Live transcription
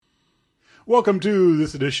Welcome to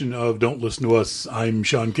this edition of Don't Listen to Us. I'm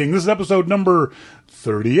Sean King. This is episode number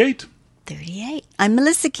 38. 38. I'm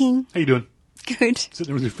Melissa King. How you doing? Good. Sitting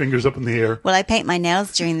there with your fingers up in the air. Well, I paint my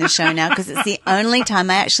nails during the show now because it's the only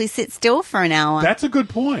time I actually sit still for an hour. That's a good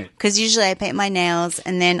point. Because usually I paint my nails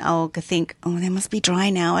and then I'll think, oh, they must be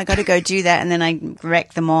dry now. I got to go do that. And then I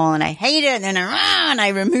wreck them all and I hate it. And then I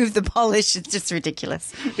remove the polish. It's just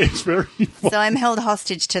ridiculous. It's very fun. So I'm held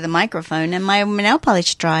hostage to the microphone and my nail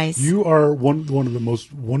polish dries. You are one of the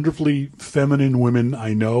most wonderfully feminine women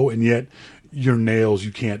I know, and yet your nails,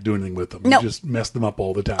 you can't do anything with them. Nope. You just mess them up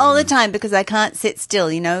all the time. All the time because I can't sit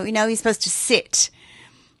still. You know, you're supposed to sit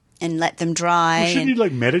and let them dry. Well, shouldn't you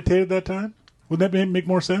meditate at that time? Wouldn't that make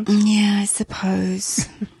more sense? Yeah, I suppose.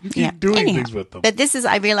 You keep doing things with them. But this is,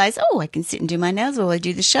 I realize, I can sit and do my nails while I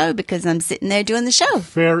do the show because I'm sitting there doing the show.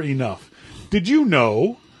 Fair enough. Did you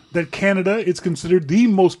know that Canada is considered the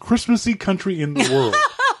most Christmassy country in the world?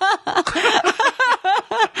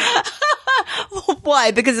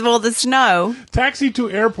 Why? Because of all the snow? Taxi to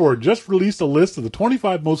Airport just released a list of the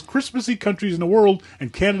 25 most Christmassy countries in the world,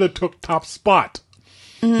 and Canada took top spot.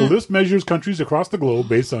 Mm-hmm. The list measures countries across the globe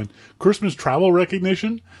based on Christmas travel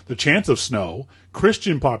recognition, the chance of snow,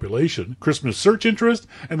 Christian population, Christmas search interest,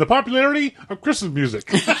 and the popularity of Christmas music.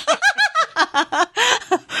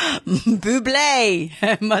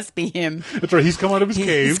 Bublé. Must be him. That's right. He's come out of his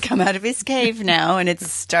cave. He's come out of his cave now, and it's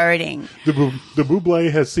starting. The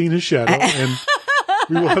Bublé has seen his shadow, and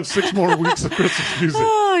we will have 6 more weeks of Christmas music.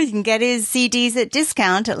 Oh, you can get his CDs at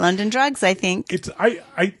discount at London Drugs, I think.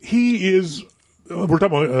 He is. We're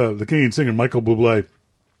talking about the Canadian singer Michael Bublé,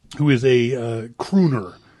 who is a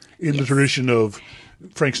crooner in the tradition of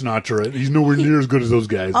Frank Sinatra. He's nowhere near as good as those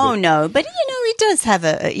guys. Oh, no. But, he does have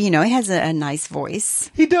he has a nice voice.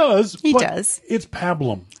 He does. He does. It's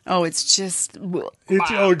pablum. Oh, it's just...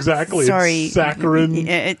 exactly. Sorry. It's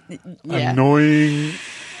saccharine, annoying.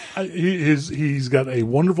 He's got a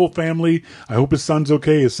wonderful family. I hope his son's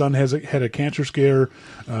okay. His son had a cancer scare,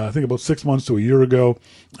 I think about 6 months to a year ago.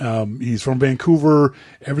 He's from Vancouver.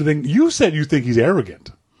 Everything. You said you think he's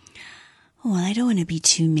arrogant. Well, I don't want to be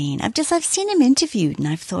too mean. I've seen him interviewed, and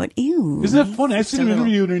I've thought, ew. Isn't that funny? I've seen him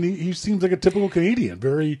interviewed, and he seems like a typical Canadian.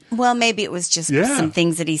 Very. Well, maybe it was just some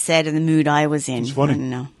things that he said in the mood I was in. It's funny. I don't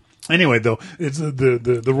know. Anyway, though, it's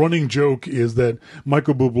the running joke is that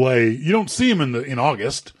Michael Bublé, you don't see him in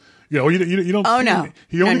August. You don't. Oh, see no. him.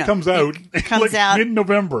 He only comes out out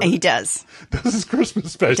mid-November. He does. Does his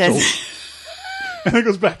Christmas special. And then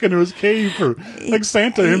goes back into his cave for like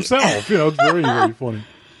Santa himself. It's very, very funny.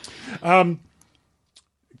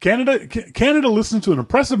 Canada listens to an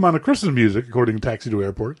impressive amount of Christmas music, according to Taxi to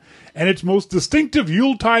Airport, and its most distinctive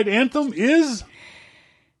Yuletide anthem is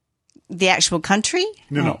the actual country.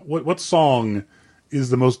 No. What song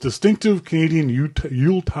is the most distinctive Canadian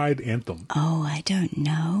Yuletide anthem? Oh, I don't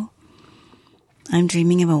know. I'm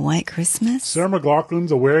dreaming of a white Christmas. Sarah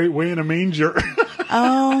McLachlan's Away in a Manger.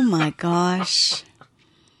 Oh my gosh.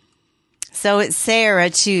 So it's Sarah,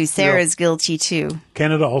 too. Sarah's guilty, too.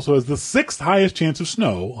 Canada also has the 6th highest chance of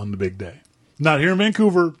snow on the big day. Not here in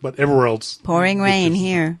Vancouver, but everywhere else. Pouring rain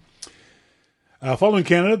here. Following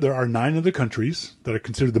Canada, there are 9 other countries that are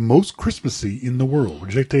considered the most Christmassy in the world.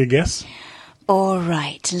 Would you like to take a guess? All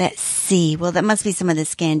right, let's see. Well, that must be some of the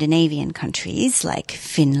Scandinavian countries, like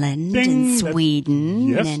Finland and Sweden.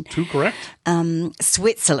 Yes, 2 correct.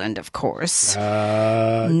 Switzerland, of course.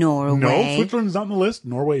 Norway. No, Switzerland's not on the list.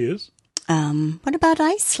 Norway is. What about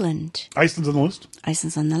Iceland? Iceland's on the list.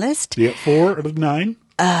 Iceland's on the list. Yeah, 4 out of 9.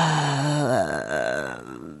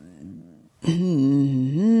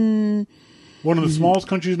 One of the smallest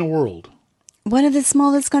countries in the world. One of the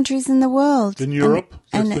smallest countries in the world. In Europe,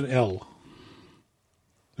 starts with an L.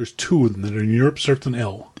 There's 2 of them that are in Europe, starts with an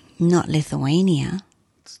L. Not Lithuania.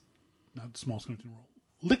 It's not the smallest country in the world.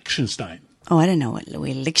 Liechtenstein. Oh, I don't know what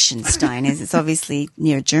Liechtenstein is. It's obviously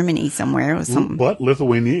near Germany somewhere or something. But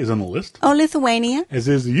Lithuania is on the list. Oh, Lithuania. As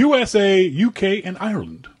is the USA, UK, and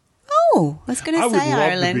Ireland. Oh, I was going to say Ireland. I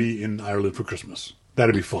would love to be in Ireland for Christmas.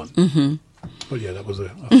 That'd be fun. Mm-hmm. But yeah, that was a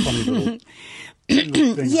funny little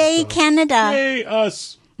thing. Yay, Canada. Yay,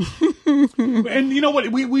 us. And you know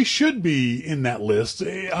what? We should be in that list,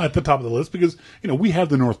 at the top of the list, because, we have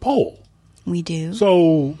the North Pole. We do.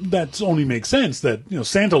 So that only makes sense that,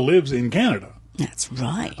 Santa lives in Canada. That's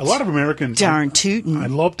right. A lot of Americans... Darn tootin'. I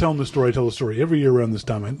love telling the story. I tell the story every year around this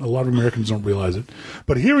time. A lot of Americans don't realize it.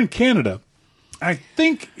 But here in Canada, I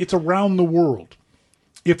think it's around the world.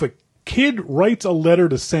 If a kid writes a letter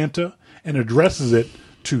to Santa and addresses it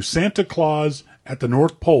to Santa Claus at the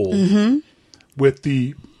North Pole with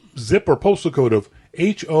the zip or postal code of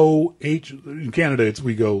H-O-H, in Canada,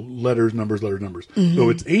 we go letters, numbers, letters, numbers. So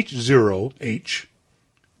it's H0H,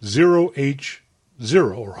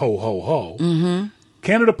 0H0, or ho, ho, ho.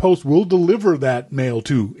 Canada Post will deliver that mail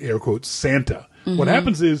to, air quotes, Santa. What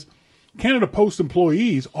happens is Canada Post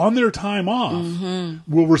employees, on their time off,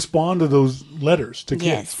 will respond to those letters to kids,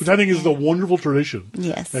 Yes. which I think is a wonderful tradition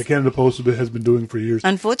that Canada Post has been doing for years.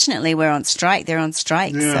 Unfortunately, we're on strike. They're on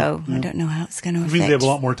strike, Yeah, so I don't know how it's going to It affect. means they have a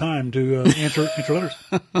lot more time to answer letters.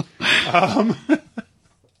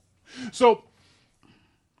 So,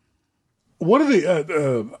 what are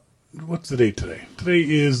the... what's the date today? Today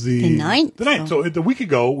is the 9th. The 9th. So a week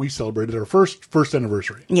ago, we celebrated our first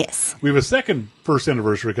anniversary. Yes. We have a second first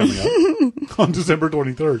anniversary coming up on December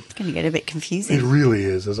 23rd. It's going to get a bit confusing. It really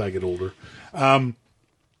is as I get older. And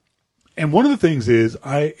one of the things is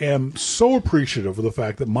I am so appreciative of the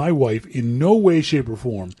fact that my wife, in no way, shape, or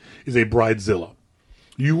form, is a bridezilla.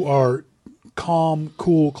 You are calm,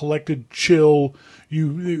 cool, collected, chill.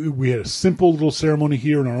 We had a simple little ceremony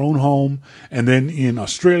here in our own home, and then in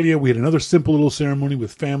Australia we had another simple little ceremony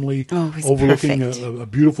with family overlooking a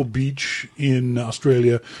beautiful beach in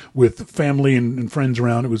Australia with family and friends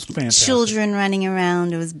around. It was fantastic. Children running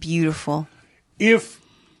around. It was beautiful. If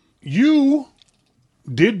you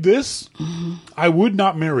did this, I would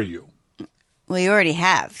not marry you. Well, you already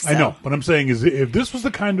have. So. I know. What I'm saying is if this was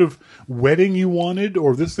the kind of wedding you wanted,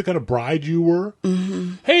 or if this is the kind of bride you were,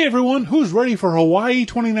 hey, everyone, who's ready for Hawaii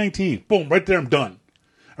 2019? Boom, right there, I'm done.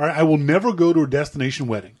 All right, I will never go to a destination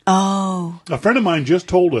wedding. Oh. A friend of mine just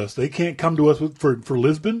told us they can't come to us for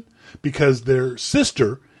Lisbon because their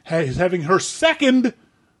sister is having her second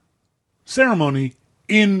ceremony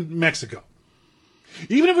in Mexico.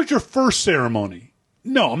 Even if it's your first ceremony,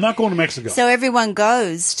 no, I'm not going to Mexico. So everyone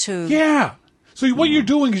goes to... Yeah. So what you're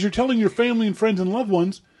doing is you're telling your family and friends and loved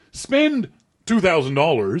ones, spend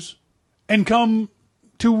 $2,000 and come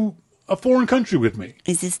to a foreign country with me.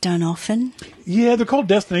 Is this done often? Yeah, they're called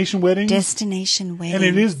destination weddings. Destination wedding. And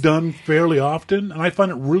it is done fairly often, and I find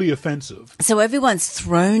it really offensive. So everyone's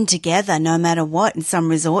thrown together no matter what in some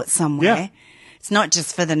resort somewhere. Yeah. It's not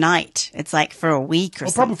just for the night. It's like for a week or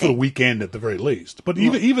Well, something. probably for the weekend at the very least. But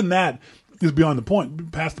even that is beyond the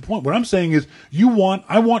point, past the point. What I'm saying is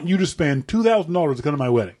I want you to spend $2,000 to come to my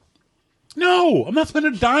wedding. No, I'm not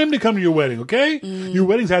spending a dime to come to your wedding, okay? Your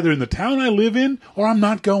wedding's either in the town I live in or I'm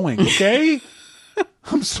not going, okay?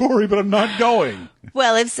 I'm sorry, but I'm not going.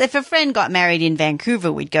 Well, if a friend got married in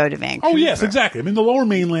Vancouver, we'd go to Vancouver. Oh, yes, exactly. I mean, the lower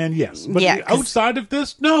mainland, yes. But Yeah, 'cause- outside of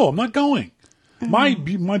this, no, I'm not going. My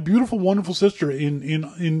beautiful, wonderful sister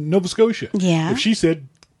in Nova Scotia, Yeah. if she said,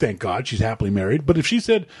 thank God, she's happily married, but if she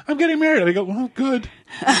said, I'm getting married, I go, well, good.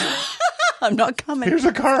 I'm not coming. Here's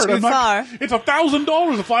a card. Too far. It's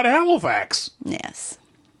 $1,000 to fly to Halifax. Yes.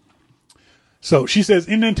 So she says,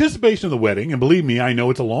 in anticipation of the wedding, and believe me, I know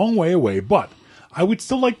it's a long way away, but I would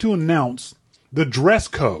still like to announce the dress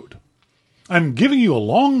code. I'm giving you a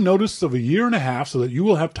long notice of a year and a half so that you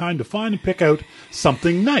will have time to find and pick out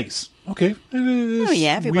something nice. Okay. Oh,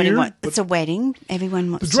 yeah. Everybody weird, wants... but It's a wedding.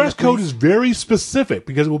 Everyone wants the to dress look code nice. is very specific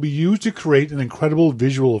because it will be used to create an incredible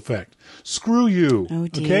visual effect. Screw you. Oh,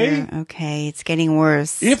 dear. Okay? Okay. It's getting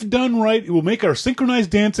worse. If done right, it will make our synchronized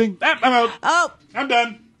dancing... I'm out. Oh. I'm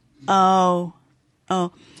done. Oh.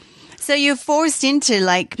 So you're forced into,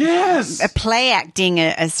 like, Yes. a play acting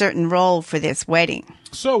a certain role for this wedding.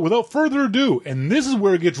 So, without further ado, and this is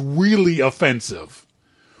where it gets really offensive,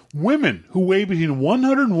 women who weigh between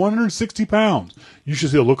 100 and 160 pounds, you should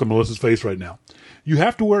see the look on Melissa's face right now. You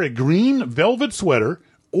have to wear a green velvet sweater,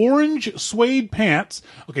 orange suede pants.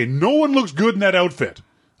 Okay, no one looks good in that outfit.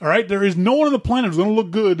 All right? There is no one on the planet who's going to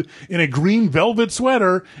look good in a green velvet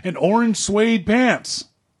sweater and orange suede pants.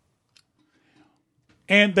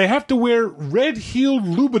 And they have to wear red-heeled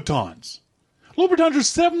Louboutins. Louboutins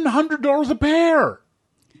are $700 a pair.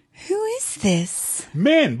 Who is this?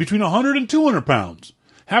 Men between 100 and 200 pounds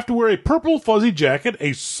have to wear a purple fuzzy jacket,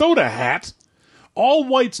 a soda hat, all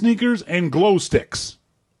white sneakers, and glow sticks.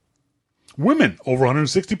 Women over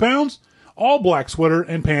 160 pounds, all black sweater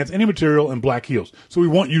and pants, any material, and black heels. So we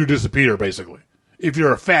want you to disappear, basically. If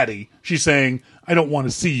you're a fatty, she's saying, I don't want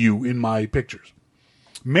to see you in my pictures.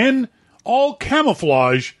 Men, all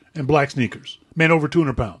camouflage and black sneakers. Men over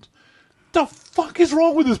 200 pounds. The fuck is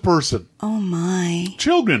wrong with this person? Oh, my.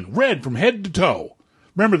 Children, red from head to toe.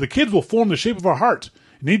 Remember, the kids will form the shape of our heart.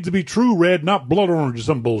 It needs to be true red, not blood orange or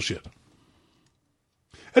some bullshit.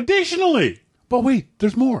 Additionally, but wait,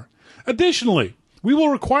 there's more. Additionally, we will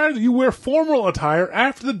require that you wear formal attire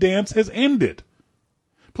after the dance has ended.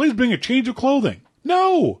 Please bring a change of clothing.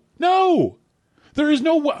 No. There is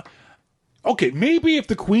no... Okay, maybe if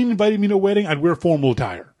the Queen invited me to a wedding, I'd wear formal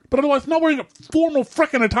attire. But otherwise, not wearing a formal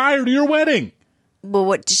frickin' attire to your wedding. Well,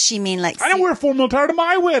 what does she mean? Like, I don't wear formal attire to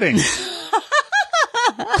my wedding.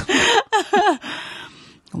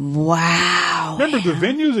 Wow. Remember, the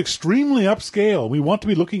venue's extremely upscale. We want to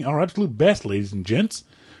be looking our absolute best, ladies and gents.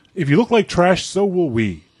 If you look like trash, so will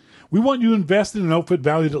we. We want you to invest in an outfit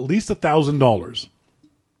valued at least $1,000.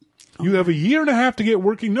 You have a year and a half to get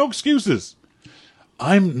working. No excuses.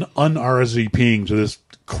 I'm un-RSVPing to this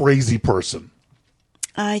crazy person.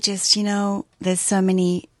 I just, there's so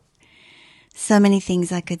many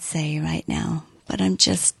things I could say right now, but I'm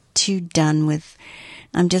just too done with,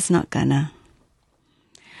 I'm just not gonna.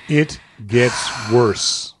 It gets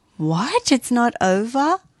worse. What? It's not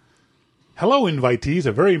over? Hello, invitees.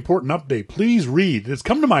 A very important update. Please read. It's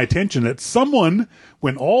come to my attention that someone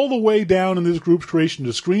went all the way down in this group's creation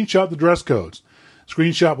to screenshot the dress codes.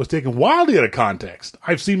 Screenshot was taken wildly out of context.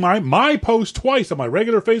 I've seen my post twice on my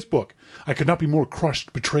regular Facebook. I could not be more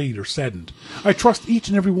crushed, betrayed, or saddened. I trust each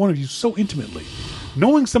and every one of you so intimately.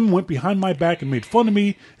 Knowing someone went behind my back and made fun of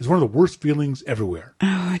me is one of the worst feelings everywhere.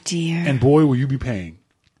 Oh, dear. And boy, will you be paying.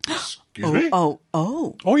 Excuse me? Oh,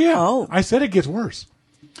 yeah. Oh. I said it gets worse.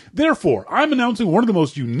 Therefore, I'm announcing one of the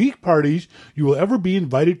most unique parties you will ever be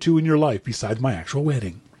invited to in your life besides my actual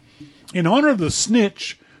wedding. In honor of the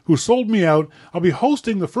snitch who sold me out, I'll be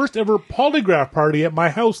hosting the first ever polygraph party at my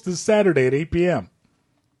house this Saturday at 8 p.m.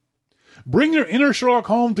 Bring your inner Sherlock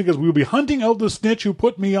Holmes because we'll be hunting out the snitch who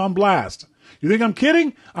put me on blast. You think I'm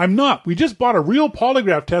kidding? I'm not. We just bought a real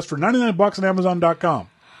polygraph test for $99 on Amazon.com.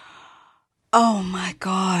 Oh, my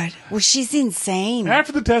God. Well, she's insane.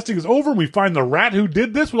 After the testing is over and we find the rat who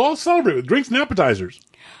did this, we'll all celebrate with drinks and appetizers.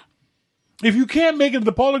 If you can't make it to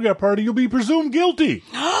the polygraph party, you'll be presumed guilty.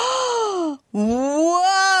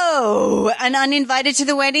 Whoa! And uninvited to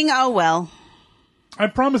the wedding? Oh, well. I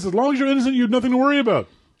promise, as long as you're innocent, you have nothing to worry about.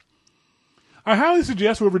 I highly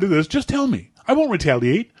suggest whoever did this, just tell me. I won't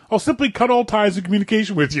retaliate. I'll simply cut all ties of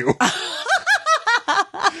communication with you.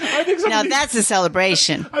 Now that's a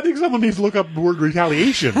celebration. I think someone needs to look up the word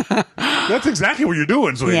retaliation. That's exactly what you're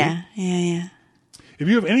doing, sweetie. Yeah. If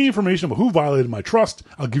you have any information about who violated my trust,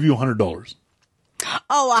 I'll give you $100.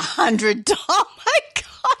 Oh, $100. Oh my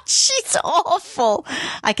God, she's awful.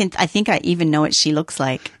 I think I even know what she looks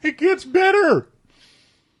like. It gets better.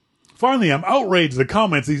 Finally, I'm outraged at the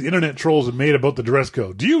comments these internet trolls have made about the dress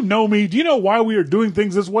code. Do you know me? Do you know why we are doing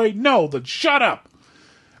things this way? No, then shut up.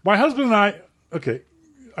 My husband and I... Okay,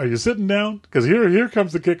 are you sitting down? Because here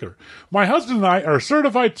comes the kicker. My husband and I are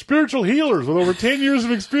certified spiritual healers with over 10 years of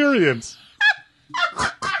experience.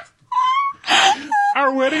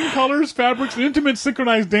 Our wedding colors, fabrics, and intimate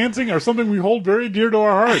synchronized dancing are something we hold very dear to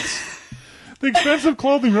our hearts. The expensive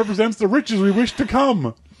clothing represents the riches we wish to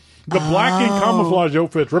come. The black and camouflage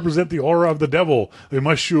outfits represent the aura of the devil they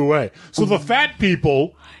must shoo away. So the fat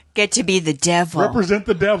people get to be the devil. Represent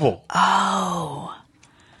the devil. Oh.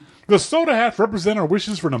 The soda hats represent our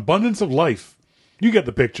wishes for an abundance of life. You get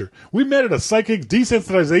the picture. We met at a psychic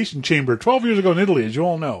desensitization chamber 12 years ago in Italy, as you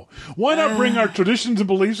all know. Why not bring our traditions and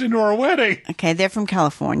beliefs into our wedding? Okay, they're from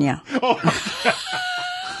California. Oh.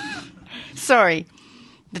 Sorry.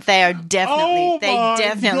 But they are definitely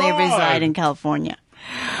reside in California.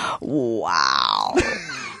 Wow.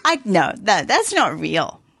 No, that's not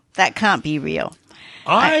real. That can't be real.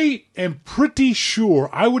 I am pretty sure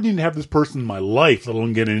I wouldn't even have this person in my life, let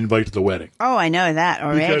alone get an invite to the wedding. Oh, I know that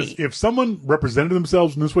already. Because if someone represented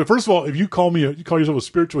themselves in this way, first of all, if you call yourself a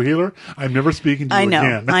spiritual healer, I'm never speaking to you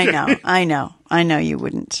again. I know you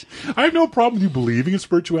wouldn't. I have no problem with you believing in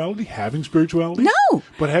spirituality, having spirituality. No.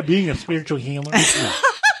 But being a spiritual healer, no.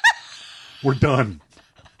 We're done.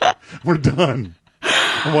 We're done.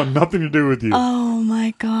 I want nothing to do with you. Oh,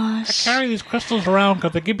 my gosh. I carry these crystals around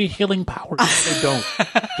because they give me healing powers. No, they don't.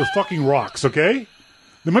 They're fucking rocks, okay?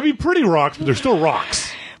 They might be pretty rocks, but they're still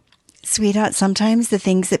rocks. Sweetheart, sometimes the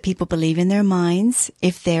things that people believe in their minds,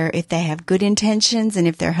 if they have good intentions and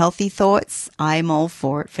if they're healthy thoughts, I'm all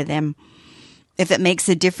for it for them. If it makes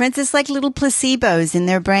a difference, it's like little placebos in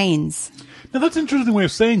their brains. Now, that's an interesting way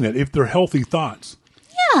of saying that, if they're healthy thoughts.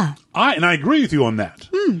 Yeah. I agree with you on that.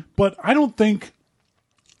 But I don't think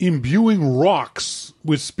imbuing rocks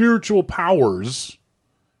with spiritual powers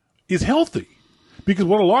is healthy, because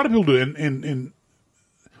what a lot of people do, and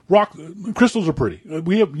rock crystals are pretty.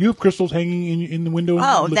 You have crystals hanging in the window.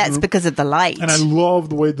 Oh, that's because of the light. And I love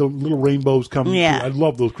the way the little rainbows come. Yeah, through. I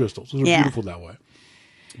love those crystals. Those are beautiful that way.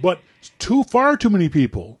 But far too many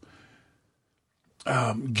people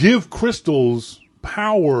give crystals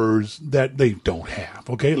powers that they don't have.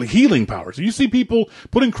 Okay, like healing powers. You see people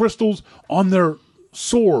putting crystals on their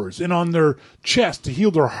sores and on their chest to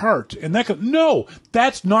heal their heart. And no,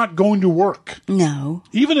 that's not going to work. No.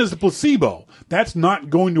 Even as a placebo, that's not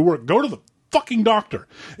going to work. Go to the fucking doctor.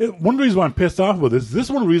 One of the reasons why I'm pissed off with this is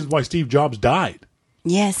one of the reasons why Steve Jobs died.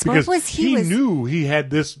 Yes, Because what was he knew he had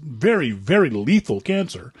this very, very lethal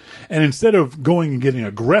cancer. And instead of going and getting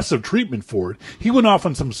aggressive treatment for it, he went off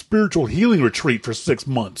on some spiritual healing retreat for 6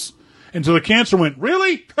 months. And so the cancer went,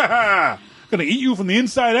 really? Ha ha! Gonna eat you from the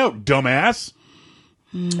inside out, dumbass.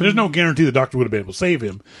 There's no guarantee the doctor would have been able to save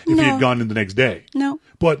him if he had gone in the next day. No.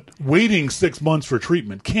 But waiting 6 months for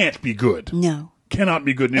treatment can't be good. No. Cannot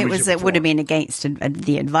be good in every shape or It would have form. been against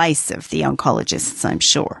the advice of the oncologists, I'm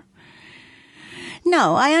sure.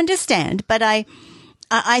 No, I understand, but I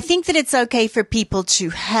think that it's okay for people to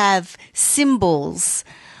have symbols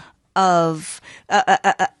of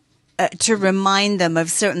to remind them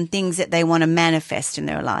of certain things that they want to manifest in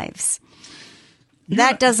their lives.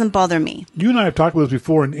 That doesn't bother me. You and I have talked about this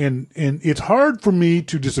before, and it's hard for me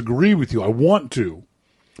to disagree with you. I want to,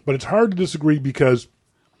 but it's hard to disagree because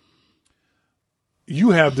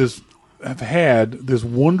you have had this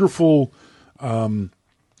wonderful,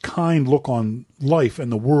 kind look on life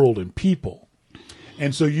and the world and people.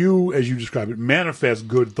 And so you, as you describe it, manifest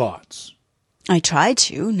good thoughts. I try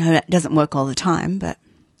to. No, that doesn't work all the time, but.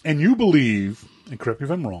 And you believe, and correct me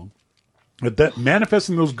if I'm wrong, that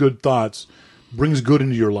manifesting those good thoughts brings good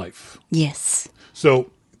into your life. Yes. So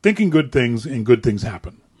thinking good things and good things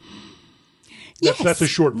happen. That's a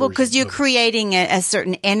short version. Well, because you're creating a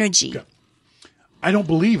certain energy. Okay. I don't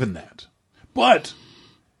believe in that. But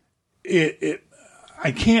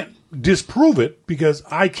I can't disprove it because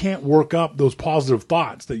I can't work up those positive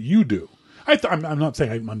thoughts that you do. I'm not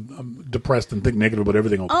saying I'm depressed and think negative about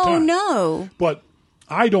everything all the time. Oh, no. But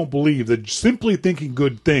I don't believe that simply thinking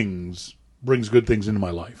good things brings good things into my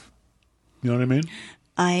life. You know what I mean?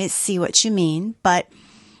 I see what you mean, but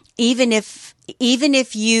even if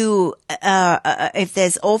you if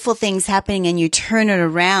there's awful things happening and you turn it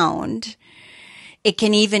around, it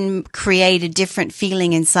can even create a different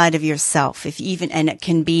feeling inside of yourself. And it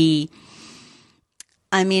can be.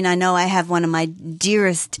 I mean, I know I have one of my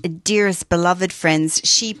dearest beloved friends.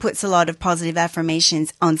 She puts a lot of positive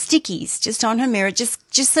affirmations on stickies, just on her mirror,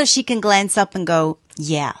 just so she can glance up and go,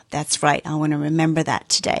 yeah, that's right. I want to remember that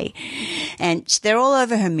today. And they're all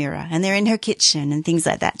over her mirror and they're in her kitchen and things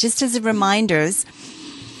like that, just as reminders,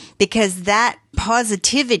 because that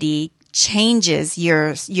positivity changes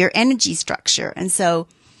your energy structure. And so,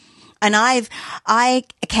 and I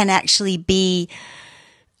can actually be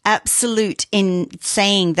absolute in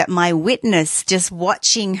saying that my witness, just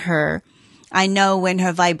watching her, I know when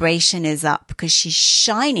her vibration is up because she's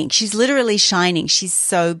shining. She's literally shining. She's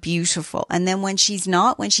so beautiful. And then when she's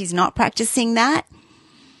not practicing that,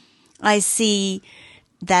 I see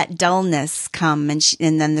that dullness come and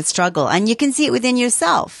then the struggle. And you can see it within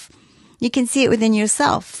yourself. You can see it within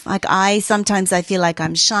yourself. Like sometimes I feel like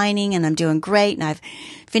I'm shining and I'm doing great and I've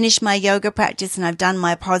finished my yoga practice and I've done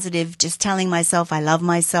my positive, just telling myself I love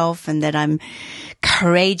myself and that I'm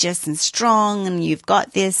courageous and strong and you've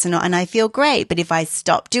got this and I feel great. But if I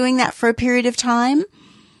stop doing that for a period of time,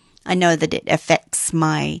 I know that it affects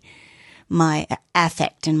my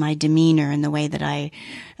affect and my demeanor and the way that I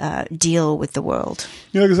deal with the world.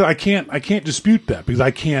 You know, because I can't dispute that because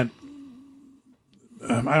I can't.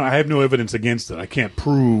 I have no evidence against it. I can't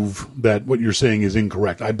prove that what you're saying is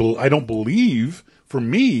incorrect. I don't believe. For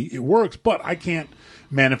me, it works, but I can't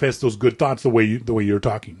manifest those good thoughts the way you're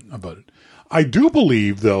talking about it. I do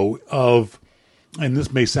believe, though, and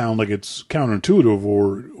this may sound like it's counterintuitive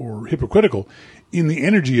or hypocritical, in the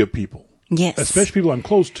energy of people. Yes. Especially people I'm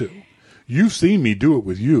close to. You've seen me do it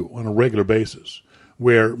with you on a regular basis,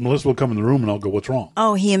 where Melissa will come in the room and I'll go, what's wrong?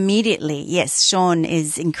 Oh, he immediately. Yes, Sean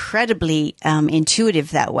is incredibly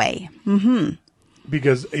intuitive that way. Mm-hmm.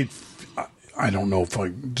 Because I don't know if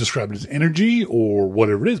I describe it as energy or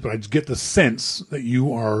whatever it is, but I just get the sense that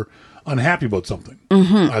you are unhappy about something.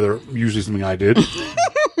 Mm-hmm. Either usually something I did.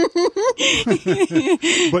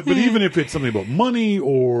 but even if it's something about money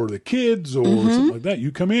or the kids or something like that,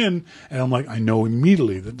 you come in and I'm like, I know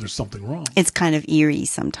immediately that there's something wrong. It's kind of eerie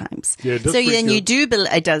sometimes. Yeah, it does. So then you do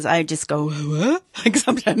believe it does. I just go, what? Like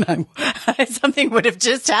sometimes something would have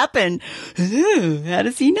just happened. How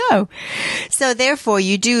does he know? So therefore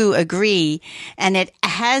you do agree, and it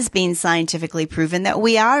has been scientifically proven that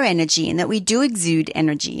we are energy and that we do exude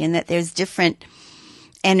energy and that there's different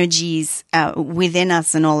energies within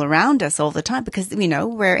us and all around us all the time because,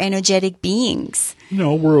 we're energetic beings.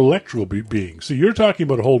 No, we're electrical beings. So you're talking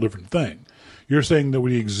about a whole different thing. You're saying that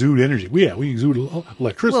we exude energy. We exude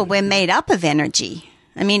electricity. Well, we're made up of energy.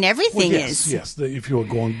 I mean, everything yes, is. Yes, if you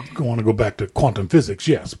want to go back to quantum physics,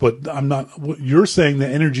 yes. But I'm not. You're saying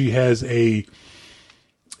that energy has a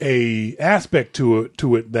aspect to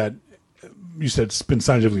it that you said it's been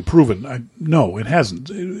scientifically proven. No, it hasn't.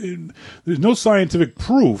 There's no scientific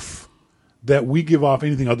proof that we give off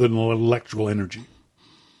anything other than electrical energy.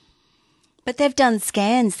 But they've done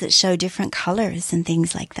scans that show different colors and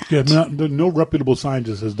things like that. Yeah, no reputable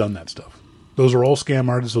scientist has done that stuff. Those are all scam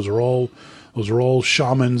artists. Those are all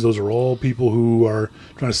shamans. Those are all people who are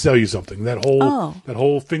trying to sell you something. That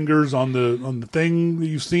whole fingers on the thing that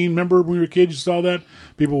you've seen. Remember when you were a kid, you saw that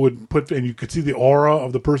people would put, and you could see the aura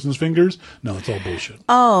of the person's fingers. No, it's all bullshit.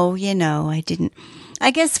 Oh, I didn't. I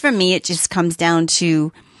guess for me, it just comes down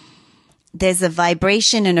to there's a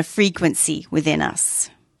vibration and a frequency within us.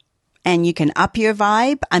 And you can up your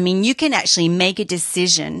vibe. I mean, you can actually make a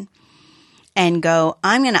decision and go,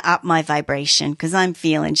 I'm going to up my vibration because I'm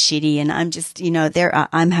feeling shitty and I'm just,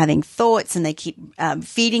 I'm having thoughts and they keep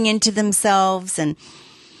feeding into themselves and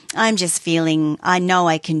I'm just feeling, I know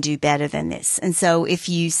I can do better than this. And so if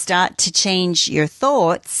you start to change your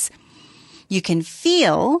thoughts, you can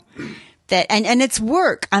feel that, and it's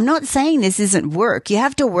work. I'm not saying this isn't work. You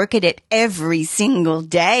have to work at it every single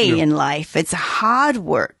day in life. It's hard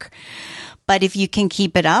work. But if you can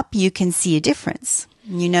keep it up, you can see a difference.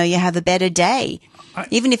 You have a better day,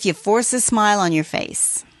 even if you force a smile on your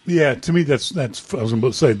face. Yeah, to me, that's I was going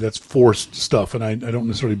to say that's forced stuff, and I don't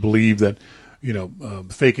necessarily believe that,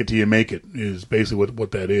 fake it till you make it is basically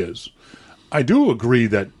what that is. I do agree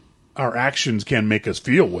that our actions can make us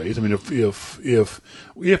feel ways. I mean,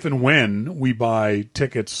 if and when we buy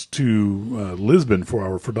tickets to Lisbon for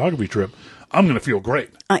our photography trip, I'm going to feel great.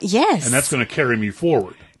 Yes, and that's going to carry me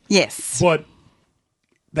forward. Yes, but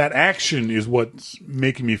that action is what's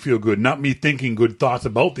making me feel good, not me thinking good thoughts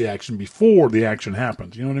about the action before the action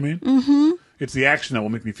happens. You know what I mean? Mm-hmm. It's the action that will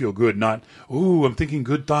make me feel good, not, I'm thinking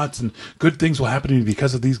good thoughts and good things will happen to me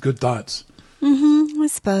because of these good thoughts. Mm-hmm, I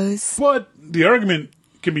suppose. But the argument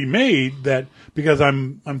can be made that because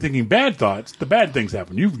I'm thinking bad thoughts, the bad things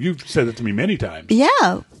happen. You've said it to me many times.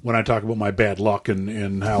 Yeah. When I talk about my bad luck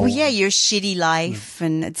and how... Well, yeah, your shitty life,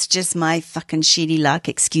 and it's just my fucking shitty luck.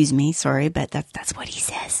 Excuse me, sorry, but that's what he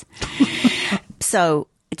says. So,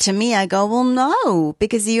 to me, I go, well, no,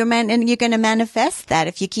 because you're going to manifest that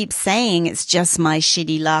if you keep saying it's just my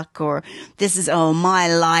shitty luck or this is, my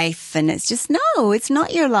life, and it's just, no, it's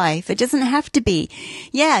not your life. It doesn't have to be.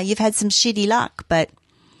 Yeah, you've had some shitty luck, but...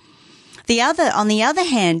 On the other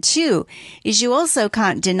hand, too, is you also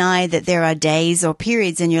can't deny that there are days or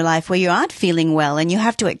periods in your life where you aren't feeling well, and you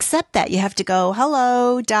have to accept that. You have to go,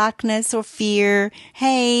 hello, darkness or fear.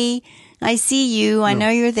 Hey, I see you. I know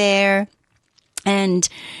you're there. And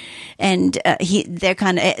they're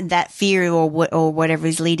kind of that fear or whatever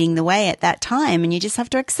is leading the way at that time, and you just have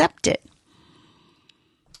to accept it.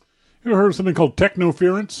 You ever heard of something called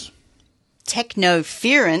technoference?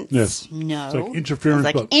 Technoference? Yes. No. It's like interference.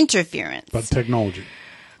 It's like interference. But technology.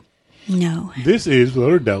 No. This is,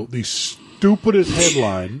 without a doubt, the stupidest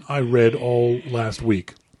headline I read all last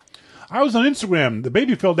week. I was on Instagram. The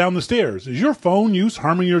baby fell down the stairs. Is your phone use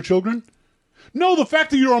harming your children? No, the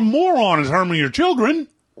fact that you're a moron is harming your children.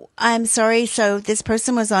 I'm sorry. So this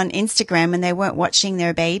person was on Instagram and they weren't watching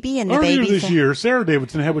their baby and the baby... Earlier this year, Sarah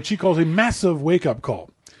Davidson had what she calls a massive wake-up call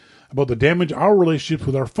about the damage our relationships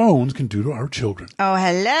with our phones can do to our children. Oh,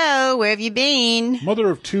 hello. Where have you been? Mother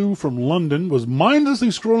of two from London was mindlessly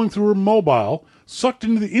scrolling through her mobile, sucked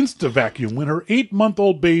into the Insta-vacuum when her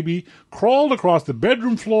 8-month-old baby crawled across the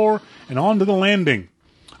bedroom floor and onto the landing.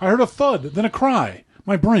 I heard a thud, then a cry.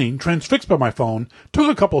 My brain, transfixed by my phone, took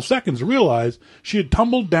a couple seconds to realize she had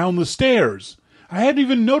tumbled down the stairs. I hadn't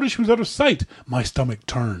even noticed she was out of sight. My stomach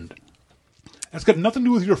turned. That's got nothing to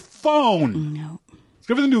do with your phone. No. It's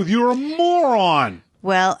got everything to do with you're a moron.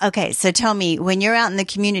 Well, okay, so tell me, when you're out in the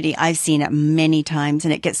community, I've seen it many times,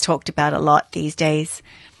 and it gets talked about a lot these days.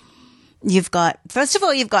 First of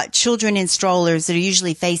all, you've got children in strollers that are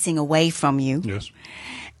usually facing away from you. Yes.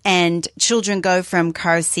 And children go from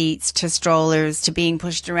car seats to strollers to being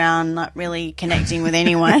pushed around, not really connecting with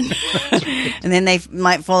anyone. And then they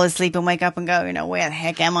might fall asleep and wake up and go, where the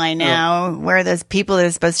heck am I now? Where are those people that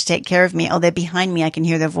are supposed to take care of me? Oh, they're behind me. I can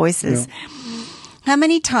hear their voices. Yeah. How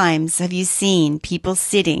many times have you seen people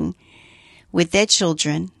sitting with their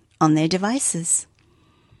children on their devices?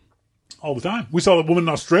 All the time. We saw the woman in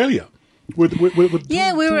Australia. With we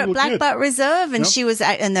were at Black Butte Reserve, and she was,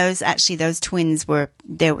 and those twins were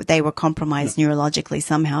they were compromised neurologically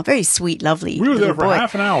somehow. Very sweet, lovely. We were there for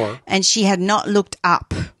half an hour, and she had not looked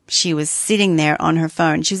up. she was sitting there on her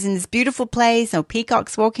phone. She was in this beautiful place, no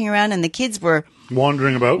peacocks walking around, and the kids were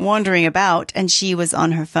Wandering about, and she was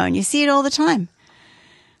on her phone. You see it all the time.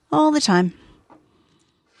 All the time.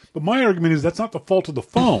 But my argument is that's not the fault of the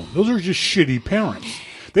phone. Those are just shitty parents.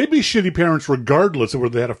 They'd be shitty parents regardless of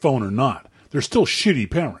whether they had a phone or not. They're still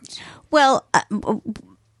shitty parents. Well,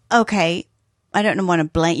 okay. I don't want to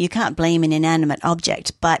blame, you can't blame an inanimate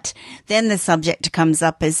object, but then the subject comes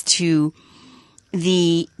up as to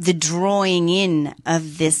the drawing in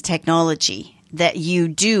of this technology that you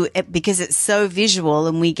do, because it's so visual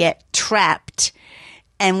and we get trapped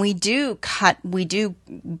and we do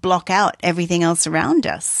block out everything else around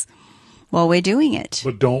us while we're doing it.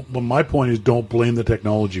 But my point is, don't blame the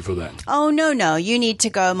technology for that. Oh, no. You need to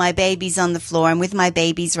go, my baby's on the floor. I'm with my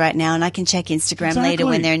babies right now, and I can check Instagram later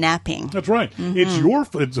when they're napping. That's right.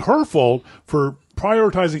 Mm-hmm. It's her fault for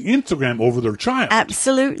prioritizing Instagram over their child.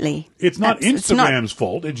 Absolutely. It's not Instagram's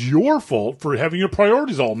fault. It's your fault for having your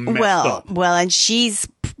priorities all messed up. Well, and she's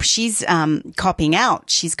copping out.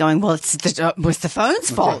 She's going, well, it was the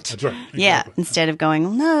phone's fault. That's right. Exactly. Yeah. Instead of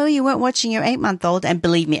going, no, you weren't watching your 8-month-old. And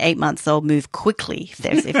believe me, 8-month-old move quickly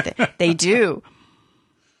if they do.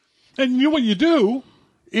 And you know what you do?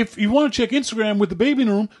 If you want to check Instagram with the baby in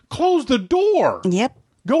the room, close the door. Yep.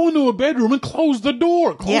 Go into a bedroom and close the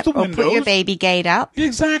door. Close the windows. Or put your baby gate up.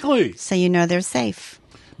 Exactly. So you know they're safe.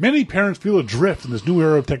 Many parents feel adrift in this new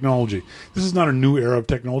era of technology. This is not a new era of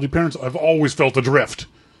technology. Parents have always felt adrift.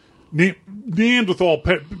 Neanderthal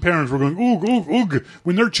parents were going oog oog oog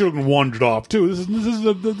when their children wandered off too. This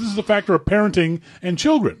is a factor of parenting and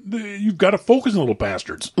children. You've got to focus on little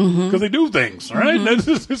bastards because they do things. All right,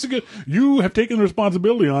 you have taken the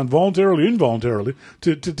responsibility on voluntarily, involuntarily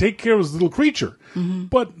to take care of this little creature.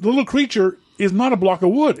 But the little creature is not a block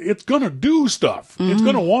of wood. It's going to do stuff. It's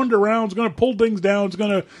going to wander around. It's going to pull things down. It's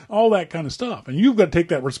going to all that kind of stuff. And you've got to take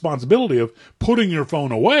that responsibility of putting your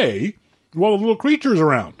phone away while the little creature's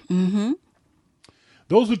around.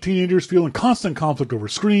 Those with teenagers feel in constant conflict over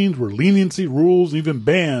screens where leniency, rules, and even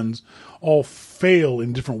bans all fail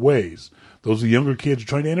in different ways. Those with younger kids are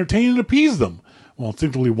trying to entertain and appease them, while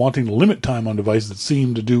instinctively wanting to limit time on devices that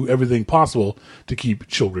seem to do everything possible to keep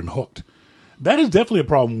children hooked. That is definitely a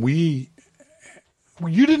problem.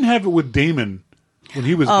 You didn't have it with Damon when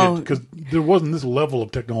he was kid, because there wasn't this level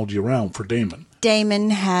of technology around for Damon.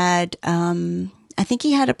 Damon had... I think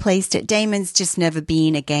he had a PlayStation. Damon's just never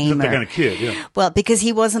been a gamer. That kind of kid, yeah. Well, because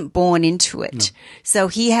he wasn't born into it. No. So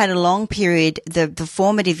he had a long period, the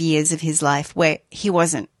formative years of his life, where he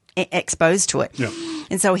wasn't exposed to it. Yeah.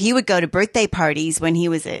 And so he would go to birthday parties when he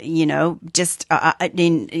was, just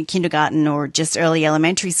in kindergarten or just early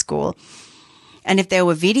elementary school. And if there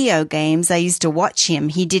were video games, I used to watch him.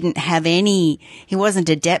 He wasn't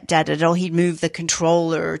adept at it at all. He'd move the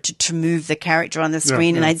controller to move the character on the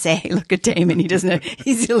screen. And I'd say, hey, look at Damon.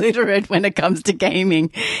 He's illiterate when it comes to gaming.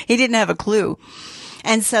 He didn't have a clue.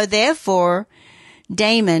 And so therefore,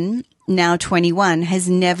 Damon, now 21, has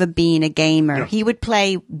never been a gamer. Yeah. He would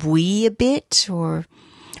play Wii a bit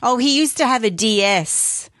he used to have a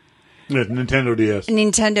DS. Yeah,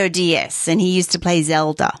 Nintendo DS. And he used to play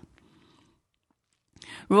Zelda.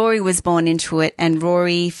 Rory was born into it, and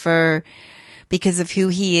Rory, because of who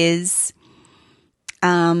he is,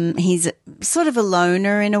 he's sort of a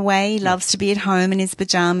loner in a way. He loves to be at home in his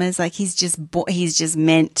pajamas. Like he's just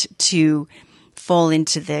meant to fall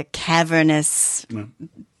into the cavernous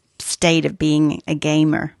state of being a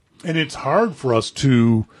gamer. And it's hard for us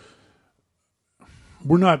to.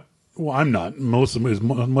 I'm not. Melissa is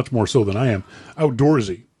much more so than I am.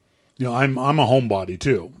 Outdoorsy. I'm a homebody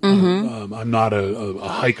too. I'm not a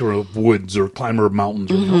hiker of woods or climber of mountains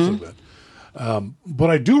or anything else like that. But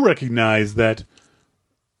I do recognize that,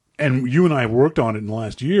 and you and I have worked on it in the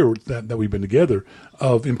last year that we've been together,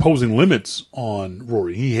 of imposing limits on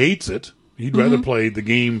Rory. He hates it. He'd rather play the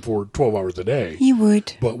game for 12 hours a day. He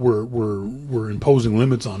would. But we're imposing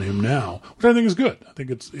limits on him now, which I think is good. I think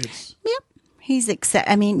it's. Yep. He's but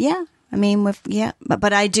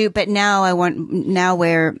I do. But now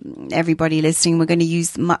where everybody listening, we're going to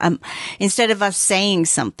use instead of us saying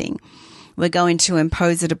something, we're going to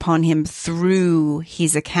impose it upon him through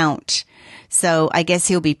his account. So I guess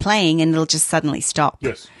he'll be playing and it'll just suddenly stop.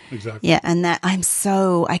 Yes, exactly. Yeah, and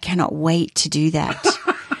I cannot wait to do that.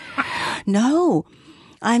 No,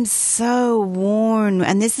 I'm so worn,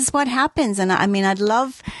 and this is what happens. And I'd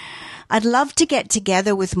love to get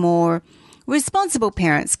together with more responsible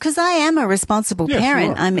parents, because I am a responsible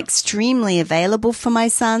parent. I'm extremely available for my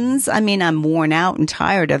sons. I'm worn out and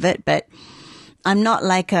tired of it, but I'm not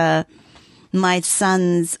like my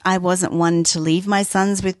sons, I wasn't one to leave my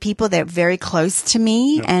sons with people. They're very close to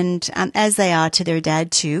me, Yep. and as they are to their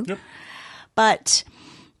dad too. Yep. But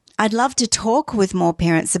I'd love to talk with more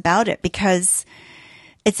parents about it, because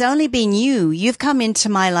it's only been you. You've come into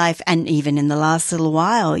my life, and even in the last little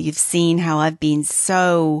while, you've seen how I've been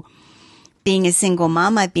being a single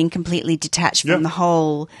mom, I've been completely detached from Yep. the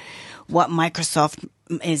whole, what Microsoft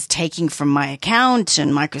is taking from my account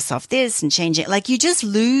and Microsoft this and changing. Like, you just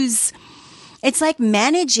lose. It's like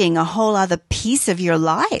managing a whole other piece of your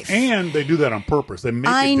life. And they do that on purpose. They make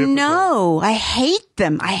it I difficult. know. I hate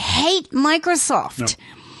them. I hate Microsoft. No.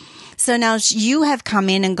 So now you have come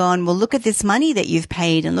in and gone, well, look at this money that you've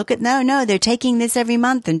paid, and look at, no, they're taking this every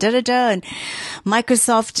month, and da-da-da. And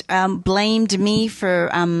Microsoft blamed me for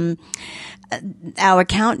our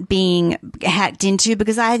account being hacked into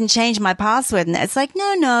because I hadn't changed my password. And it's like,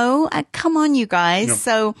 no, come on, you guys. No.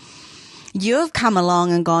 So you've come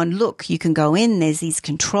along and gone, look, you can go in, there's these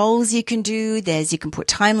controls you can do, you can put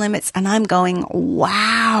time limits. And I'm going,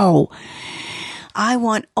 wow. I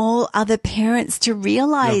want all other parents to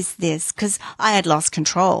realize this, because I had lost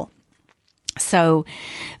control. So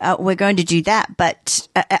we're going to do that. But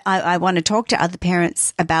I want to talk to other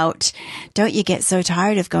parents about, don't you get so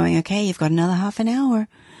tired of going, okay, you've got another half an hour.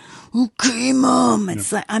 Okay, Mom.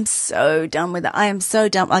 It's like, I'm so done with it. I am so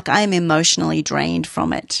done. Like, I am emotionally drained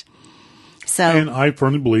from it. So, And I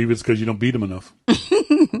firmly believe it's because you don't beat them enough.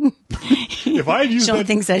 If I had used Sean that,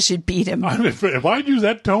 thinks I should beat him. if I'd used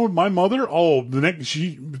that tone with my mother,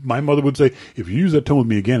 my mother would say, if you use that tone with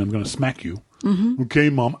me again, I'm going to smack you. Mm-hmm. Okay,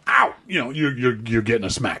 Mom. Ow! You're getting a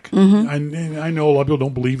smack. Mm-hmm. I know a lot of people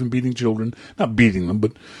don't believe in beating children, not beating them,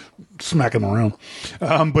 but smacking them around.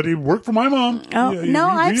 But it worked for my mom. Oh,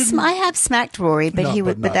 Yeah, I have smacked Rory, but No,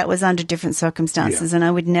 but not- that was under different circumstances, Yeah. and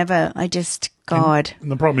I would never. God.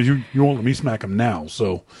 And the problem is you won't let me smack him now,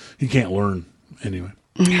 so he can't learn anyway.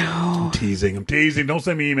 No. I'm teasing. Don't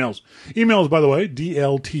send me emails. Emails, by the way,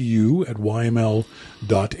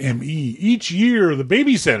 dltu@yml.me. Each year, the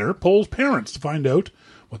Baby Center polls parents to find out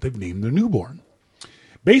what they've named their newborn.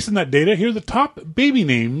 Based on that data, here are the top baby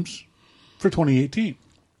names for 2018.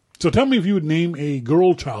 So tell me if you would name a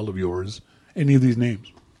girl child of yours any of these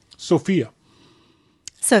names. Sophia.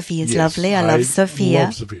 Sophia's Yes, lovely. I love Sophia.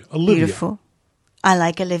 love Sophia. Olivia. Beautiful. I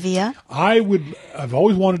like Olivia. I've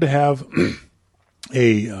always wanted to have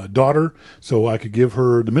a daughter, so I could give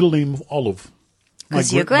her the middle name of Olive.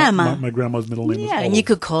 'Cause your grandma. My grandma's middle name is Yeah, Olive. and you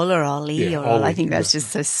could call her Ollie. Yeah, or Ollie, I think that's yeah.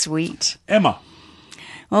 just so sweet. Emma.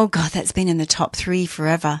 Oh, God, that's been in the top 3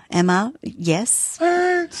 forever. Emma, yes.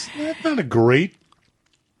 It's not a great.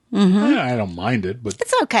 I don't mind it, but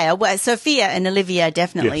It's okay. Well, Sophia and Olivia are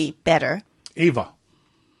definitely Yes. better. Ava,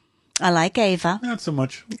 I like Ava. not so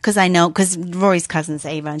much. Because Rory's cousin's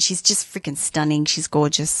Ava, and she's just freaking stunning. She's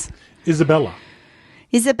gorgeous. Isabella,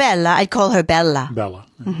 Isabella, I'd call her Bella. Bella,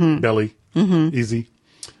 Belly, Easy.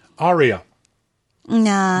 Aria,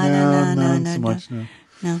 No. not so much. No.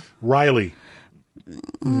 No. Riley,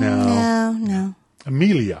 no. No.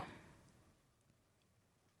 Amelia,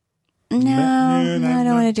 I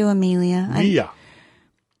don't want to do Amelia. Mia,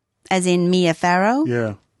 As in Mia Farrow?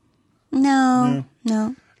 yeah, No.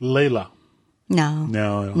 Layla, No.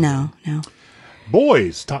 no. No.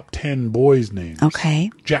 Boys, top 10 boys names.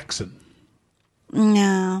 Okay. Jackson.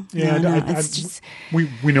 No. Yeah, no. I- It's just, we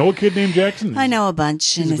know a kid named Jackson. I know a bunch.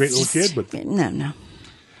 He's and a great it's little just, kid, but- No.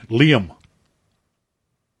 Liam.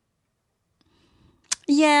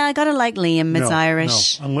 Yeah, I gotta like Liam. It's No,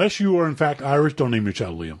 Irish. no. Unless you are in fact Irish, don't name your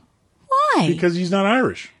child Liam Why? because he's not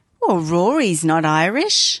Irish. Well, Rory's not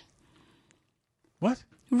Irish. What?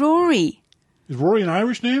 Rory. Is Rory an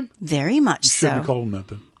Irish name? Very much Should so. we call him that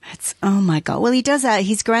then? That's, oh my God. Well, he does that.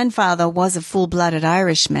 His grandfather was a full-blooded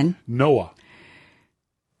Irishman. Noah.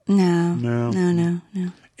 No. No. No.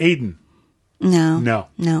 Aiden. No. No.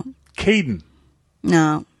 No. Caden.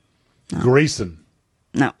 No. Grayson.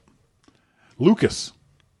 No. Lucas.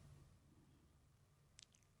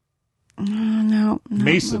 No.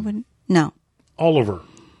 Mason. I wouldn't. No. Oliver.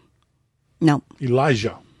 No.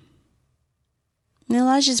 Elijah.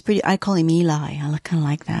 Elijah's pretty, I call him Eli. I kind of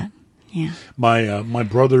like that. Yeah. My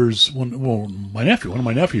brother's one of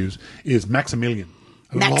my nephews is Maximilian.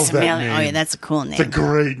 I love that Maximilian. name. Oh, yeah, that's a cool name. It's a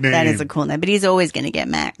great name. That is a cool name. But he's always going to get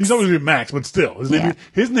Max. He's always been Max, but still, Yeah.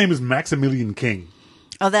 his name is Maximilian King.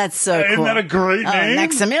 Oh, that's so cool. Isn't that a great name?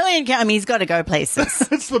 Maximilian. I mean, he's got to go places.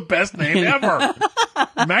 It's the best name ever.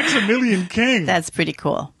 Maximilian King. That's pretty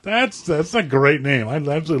cool. That's a great name. I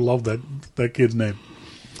absolutely love that kid's name.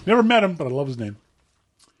 Never met him, but I love his name.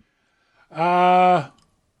 Where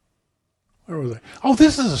was I? Oh,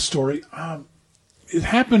 this is a story. it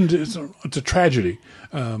happened. It's a tragedy.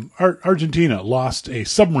 Argentina lost a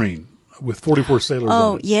submarine with 44 sailors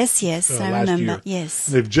on it. Yes, I last remember. year. Yes.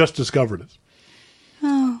 And they've just discovered it.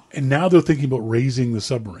 Oh. And now they're thinking about raising the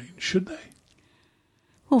submarine. Should they?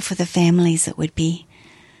 Well, for the families, it would be.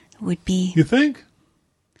 You think?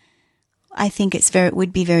 I think it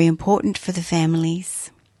would be very important for the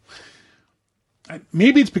families.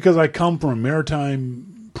 Maybe it's because I come from a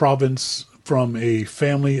maritime province, from a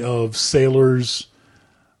family of sailors.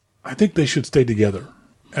 I think they should stay together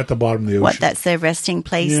at the bottom of the ocean. What, that's their resting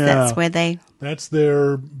place? Yeah. That's where they... That's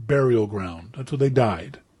their burial ground. That's where they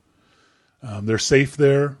died. They're safe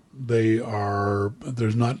there. There's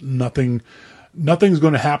nothing's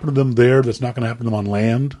going to happen to them there that's not going to happen to them on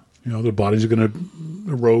land. Their bodies are going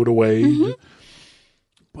to erode away. Mm-hmm.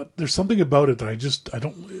 But there's something about it that I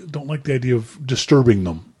don't like the idea of disturbing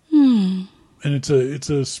them. Hmm. And it's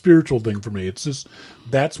a spiritual thing for me. It's just,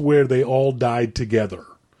 that's where they all died together.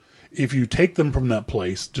 If you take them from that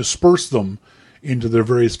place, disperse them into their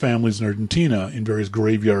various families in Argentina, in various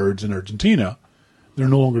graveyards in Argentina, they're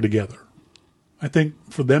no longer together. I think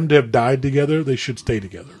for them to have died together, they should stay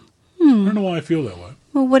together. I don't know why I feel that way.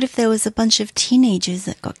 Well, what if there was a bunch of teenagers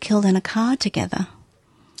that got killed in a car together?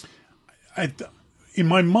 In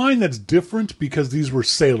my mind, that's different because these were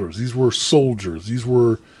sailors. These were soldiers. These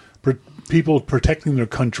were people protecting their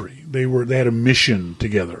country. They had a mission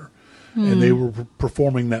together, and they were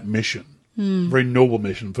performing that mission. Very noble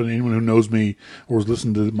mission. For anyone who knows me or has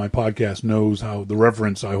listened to my podcast knows how the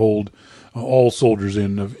reverence I hold all soldiers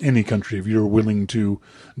of any country. If you're willing to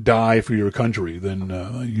die for your country, then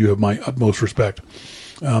you have my utmost respect.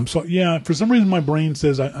 So, yeah, for some reason my brain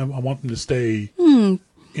says I want them to stay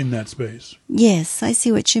in that space. Yes, I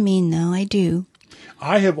see what you mean, though. I do.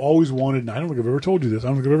 I have always wanted, and I don't think I've ever told you this. I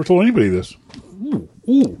don't think I've ever told anybody this.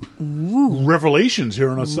 Ooh. Revelations here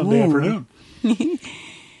on a Sunday afternoon.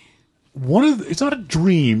 It's not a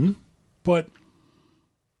dream, but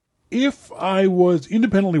if I was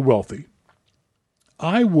independently wealthy,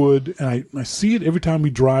 I would, and I see it every time we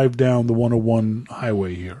drive down the 101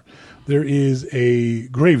 highway here. There is a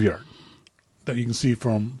graveyard that you can see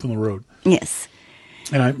from the road. Yes.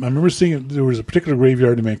 And I remember seeing it. There was a particular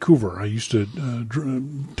graveyard in Vancouver. I used to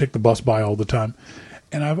take the bus by all the time.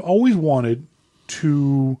 And I've always wanted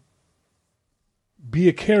to be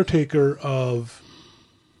a caretaker of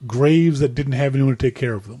graves that didn't have anyone to take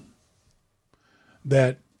care of them.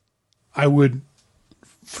 That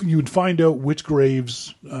you would find out which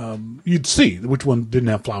graves, you'd see which one didn't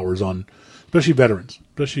have flowers on, especially veterans,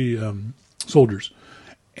 especially soldiers.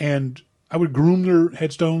 And I would groom their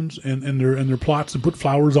headstones and their plots and put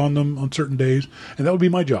flowers on them on certain days, and that would be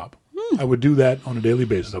my job. I would do that on a daily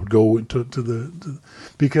basis. I would go into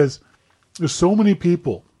because there's so many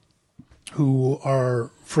people who are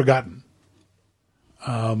forgotten.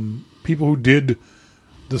 People who did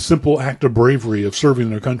the simple act of bravery of serving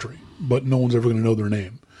their country, but no one's ever going to know their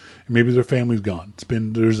name. And maybe their family's gone.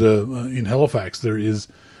 In Halifax, there is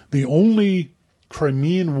the only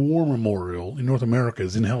Crimean War memorial in North America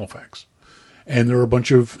is in Halifax. And there are a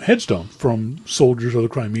bunch of headstones from soldiers of the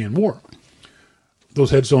Crimean War.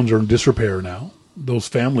 Those headstones are in disrepair now. Those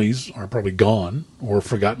families are probably gone or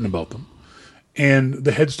forgotten about them. And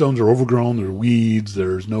the headstones are overgrown. There are weeds.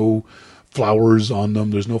 There's no flowers on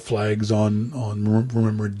them. There's no flags on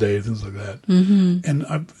Remembrance Day, things like that. Mm-hmm.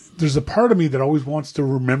 And there's a part of me that always wants to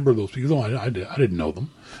remember those people. No, I didn't know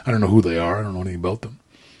them. I don't know who they are. I don't know anything about them.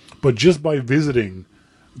 But just by visiting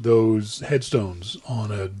those headstones on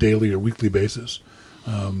a daily or weekly basis,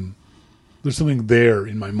 there's something there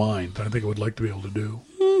in my mind that I think I would like to be able to do.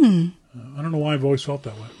 I don't know why I've always felt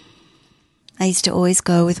that way. I used to always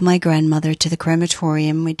go with my grandmother to the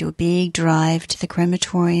crematorium. We'd do a big drive to the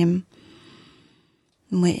crematorium.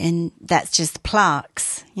 And that's just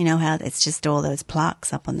plaques. You know how it's just all those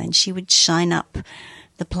plaques up on there. And she would shine up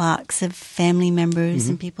the plaques of family members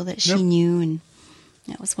and people that she knew, and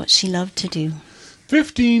that was what she loved to do.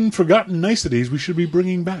 15 forgotten niceties we should be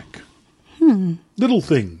bringing back. Little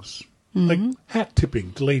things, like hat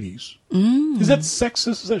tipping to ladies. Is that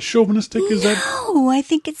sexist? Is that chauvinistic? No, I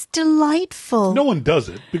think it's delightful. No one does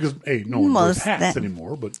it because, A, no one wears hats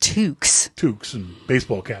anymore. But toques and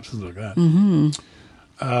baseball caps, things like that.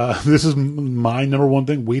 This is my number one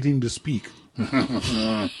thing, waiting to speak.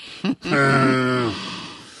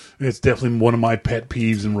 It's definitely one of my pet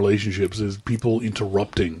peeves in relationships is people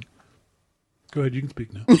interrupting. Go ahead, you can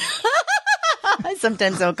speak now.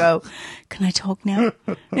 Sometimes I'll go, can I talk now?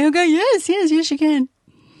 And I'll go, yes, you can.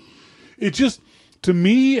 It just, to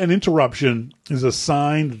me, an interruption is a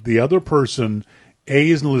sign that the other person, A,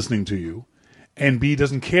 isn't listening to you, and B,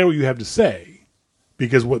 doesn't care what you have to say,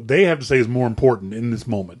 because what they have to say is more important in this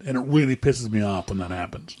moment. And it really pisses me off when that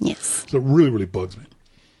happens. Yes. So it really, really bugs me.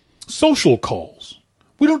 Social calls.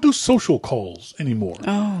 We don't do social calls anymore.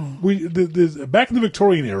 Oh. Back in the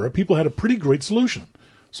Victorian era, people had a pretty great solution.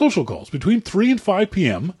 Social calls. Between 3 and 5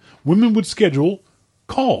 p.m., women would schedule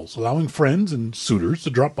calls, allowing friends and suitors to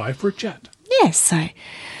drop by for a chat. Yes, it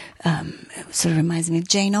sort of reminds me of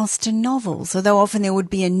Jane Austen novels, although often there would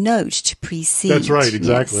be a note to precede. That's right,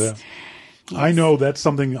 exactly. Yes. Yeah. I know that's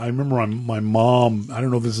something I remember my mom, I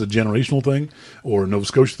don't know if this is a generational thing or a Nova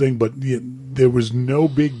Scotia thing, but there was no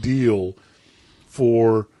big deal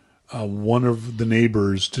for one of the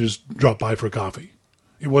neighbors to just drop by for a coffee.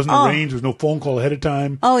 It wasn't arranged. There was no phone call ahead of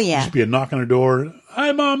time. Oh, yeah. There should be a knock on her door.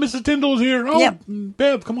 Hi, Mom, Mrs. Tyndall's here. Oh, Yep.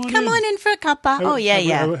 Bev, come on in. Come on in for a cuppa. Oh, yeah,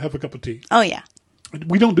 yeah. Have a cup of tea. Oh, yeah.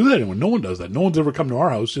 We don't do that anymore. No one does that. No one's ever come to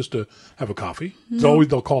our house just to have a coffee. It's always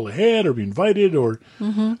they'll call ahead or be invited or I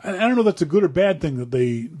don't know if that's a good or bad thing that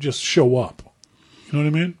they just show up. You know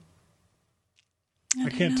what I mean? I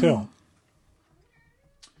can't tell.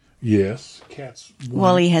 Yes, cats.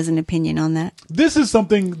 Wally has an opinion on that. This is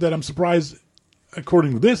something that I'm surprised,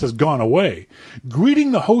 according to this, has gone away.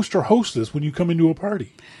 Greeting the host or hostess when you come into a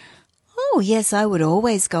party. Oh, yes, I would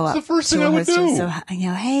always go up. It's the first thing to I a would hostess. do.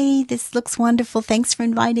 So, hey, this looks wonderful. Thanks for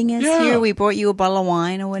inviting us Yeah. here. We brought you a bottle of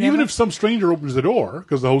wine or whatever. Even if some stranger opens the door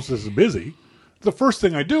because the hostess is busy, the first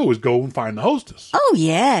thing I do is go and find the hostess. Oh,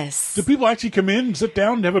 yes. Do people actually come in and sit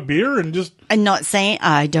down and have a beer and just And not saying,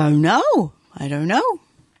 I don't know. I don't know.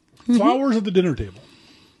 flowers at the dinner table?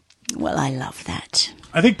 Well, I love that.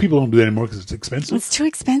 I think people don't do that anymore because it's expensive. It's too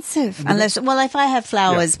expensive. Unless, well, if I have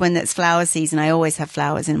flowers when it's flower season, I always have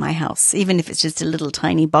flowers in my house, even if it's just a little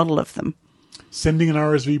tiny bottle of them. Sending an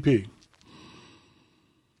RSVP.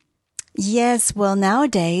 Yes, well,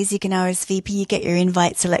 nowadays you can RSVP, you get your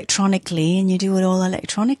invites electronically, and you do it all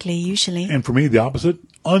electronically usually. And for me, the opposite,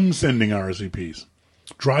 unsending RSVPs.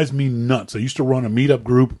 Drives me nuts. I used to run a meetup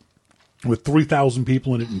group with 3,000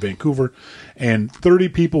 people in it in Vancouver, and 30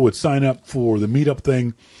 people would sign up for the meetup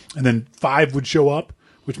thing, and then 5 would show up,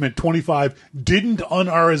 which meant 25 didn't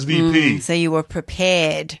un-RSVP. So you were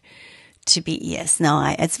prepared to be, yes,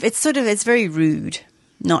 no, it's very rude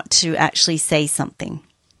not to actually say something.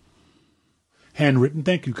 Handwritten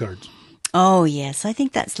thank you cards. Oh, yes, I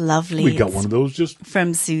think that's lovely. We got one of those just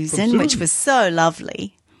from Susan, which was so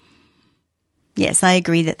lovely. Yes, I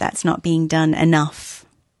agree that that's not being done enough.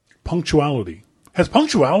 Punctuality. Has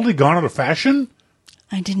punctuality gone out of fashion?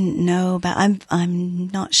 I didn't know about. I'm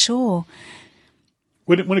not sure.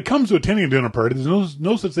 When it comes to attending a dinner party, there's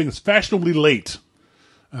no such thing as fashionably late.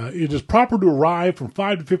 It is proper to arrive from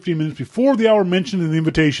 5 to 15 minutes before the hour mentioned in the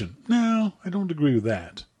invitation. No, I don't agree with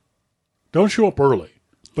that. Don't show up early,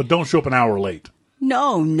 but don't show up an hour late.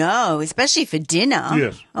 No, especially for dinner.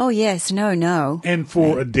 Yes. Oh, yes, no. And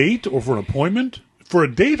for a date or for an appointment, I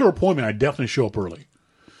definitely show up early.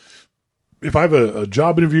 If I have a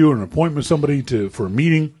job interview or an appointment with somebody for a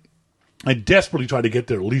meeting, I desperately try to get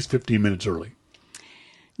there at least 15 minutes early.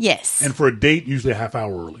 Yes. And for a date, usually a half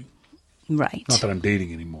hour early. Right. Not that I'm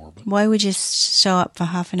dating anymore. But why would you show up for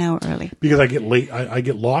half an hour early? Because I get late. I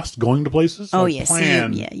get lost going to places. So yes.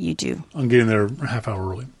 You do. On getting there a half hour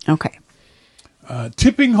early. Okay.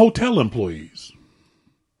 Tipping hotel employees.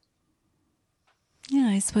 Yeah,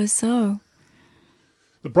 I suppose so.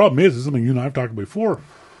 The problem is something you and I have talked about before.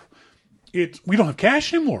 We don't have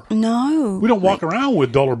cash anymore. No. We don't walk around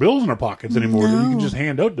with dollar bills in our pockets anymore that you can just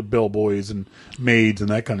hand out to bellboys and maids and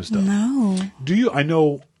that kind of stuff. No. Do you? I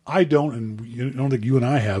know I don't, and I don't think you and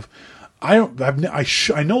I have. I don't.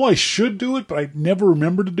 I know I should do it, but I never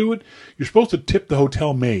remember to do it. You're supposed to tip the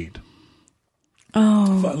hotel maid.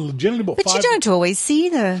 Oh. Generally about but 5. you don't always see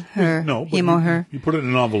him or her. You put it in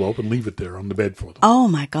an envelope and leave it there on the bed for them. Oh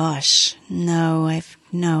my gosh. No,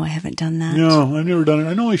 I haven't done that. No, I've never done it.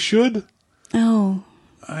 I know I should. Oh.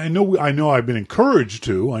 I know I've been encouraged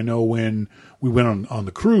to. I know when we went on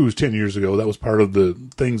the cruise 10 years ago, that was part of the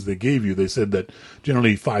things they gave you. They said that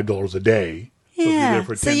generally $5 a day. Yeah,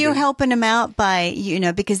 so you're helping him out by,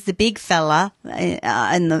 because the big fella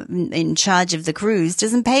in charge of the cruise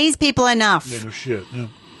doesn't pay his people enough. Yeah, no shit, yeah.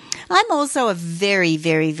 I'm also a very,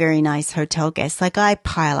 very, very nice hotel guest. Like, I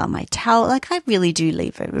pile on my towel. Like, I really do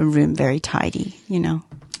leave a room very tidy,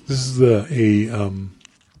 This is a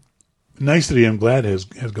nicety I'm glad has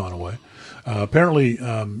gone away. Apparently,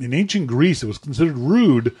 in ancient Greece, it was considered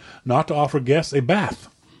rude not to offer guests a bath.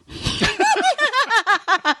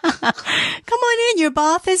 Come on in, your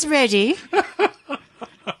bath is ready.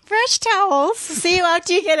 Fresh towels. See you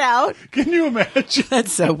after you get out. Can you imagine?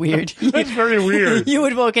 That's so weird. That's very weird. You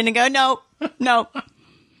would walk in and go, no.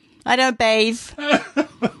 I don't bathe.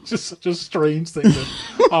 Just such a strange thing to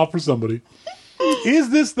offer somebody. Is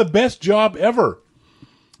this the best job ever?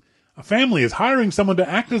 A family is hiring someone to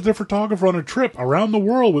act as their photographer on a trip around the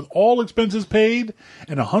world with all expenses paid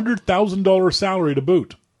and a $100,000 salary to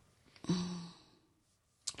boot.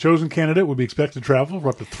 Chosen candidate would be expected to travel for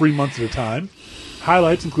up to 3 months at a time.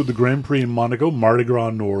 Highlights include the Grand Prix in Monaco, Mardi Gras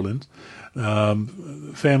in New Orleans. The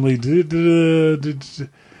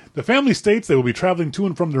family states they will be traveling to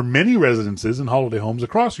and from their many residences and holiday homes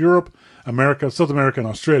across Europe, America, South America, and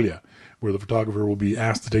Australia, where the photographer will be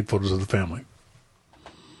asked to take photos of the family.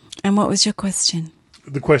 And what was your question?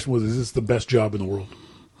 The question was, is this the best job in the world?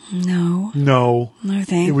 No. No. No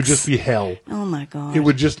thanks. It would just be hell. Oh, my God. It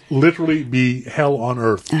would just literally be hell on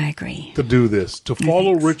earth. I agree. To do this. To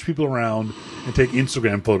follow thanks. rich people around and take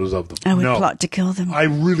Instagram photos of them. I would No. plot to kill them. I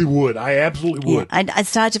really would. I absolutely would. I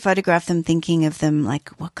started to photograph them thinking of them like,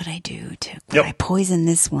 what could I do to Yep. I poison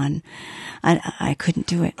this one? I couldn't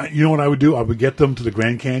do it. You know what I would do? I would get them to the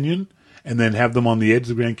Grand Canyon and then have them on the edge of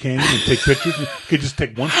the Grand Canyon and take pictures. You could just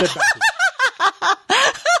take one step back.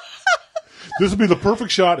 This would be the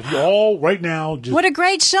perfect shot if you all, right now, just... What a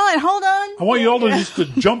great shot. Hold on. I want you all to just to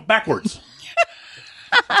jump backwards.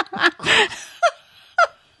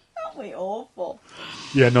 We're awful.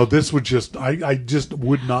 Yeah, no, this would just... I just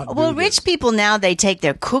would not do Well, this. rich people now, they take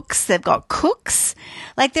their cooks. They've got cooks.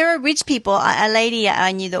 Like, there are rich people. A lady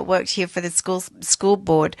I knew that worked here for the school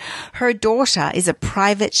board, her daughter is a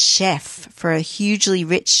private chef for a hugely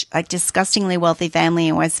rich, like disgustingly wealthy family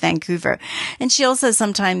in West Vancouver. And she also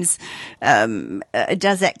sometimes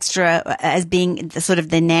does extra as being sort of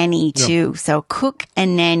the nanny too. So cook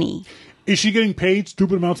and nanny. Is she getting paid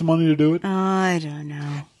stupid amounts of money to do it? I don't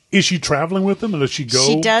know. Is she traveling with them, and does she go?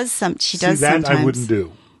 She does See, that sometimes. I wouldn't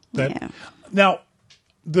do. That Yeah. Now,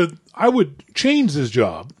 I would change this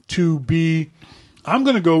job to be. I'm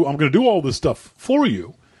going to do all this stuff for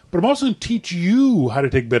you, but I'm also going to teach you how to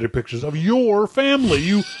take better pictures of your family.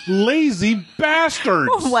 You lazy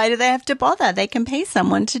bastards! Why do they have to bother? They can pay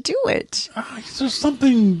someone to do it. There's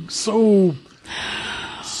something so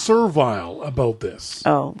servile about this.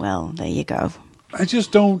 Oh, well, there you go. I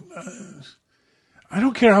just don't. I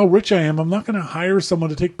don't care how rich I am. I'm not going to hire someone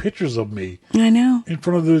to take pictures of me I know. in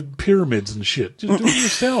front of the pyramids and shit. Just do it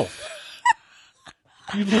yourself.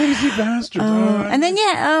 You lazy bastards. And then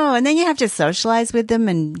you have to socialize with them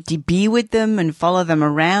and be with them and follow them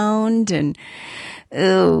around and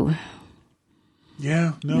I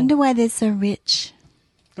Yeah, no. wonder why they're so rich.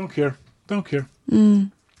 Don't care.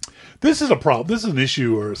 This is a problem. This is an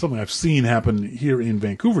issue or something I've seen happen here in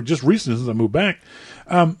Vancouver just recently since I moved back.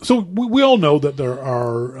 So we all know that there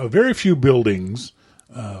are very few buildings,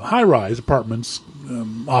 high-rise apartments,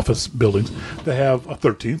 office buildings, that have a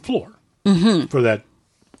 13th floor for that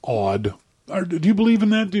odd. Do you believe in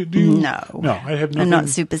that? Do you? No. No, I have nothing. I'm not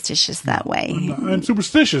superstitious that way. I'm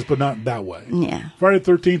superstitious, but not that way. Yeah. Friday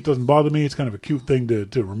the 13th doesn't bother me. It's kind of a cute thing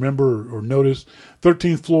to remember or notice.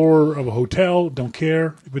 13th floor of a hotel, don't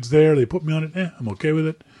care. If it's there, they put me on it, I'm okay with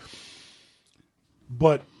it.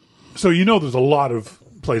 But, so there's a lot of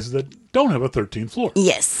places that don't have a 13th floor.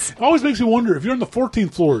 Yes. It always makes me wonder, if you're on the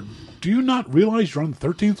 14th floor, do you not realize you're on the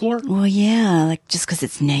 13th floor? Well, yeah, like just because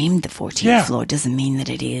it's named the 14th Yeah. floor doesn't mean that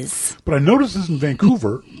it is. But I noticed this in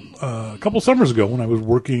Vancouver a couple summers ago when I was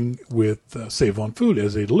working with Save On Food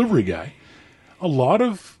as a delivery guy. A lot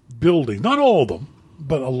of buildings, not all of them,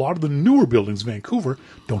 but a lot of the newer buildings in Vancouver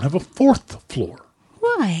don't have a 4th floor.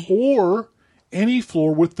 Why? Or any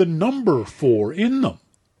floor with the number 4 in them.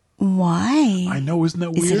 Why? I know, isn't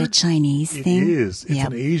that weird? Is it a Chinese It thing? is. It's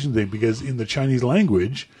an Asian thing because in the Chinese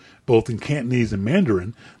language, both in Cantonese and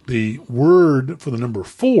Mandarin, the word for the number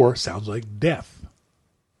 4 sounds like death.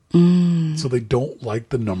 So they don't like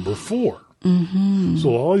the number 4. Mm-hmm. So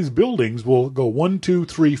all these buildings will go 1, 2,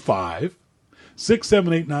 3, 5, 6,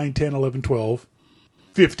 7, 8, 9, 10, 11, 12,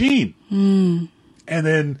 15. And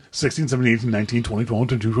then 16, 17, 18, 19, 20, 21,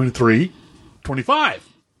 22, 23, 25.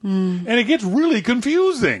 And it gets really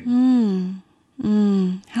confusing.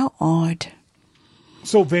 How odd.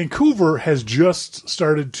 So Vancouver has just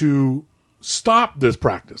started to stop this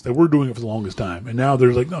practice. They were doing it for the longest time. And now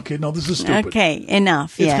they're like, okay, no, this is stupid. Okay,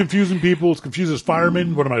 enough. It's Yeah. confusing people. It confuses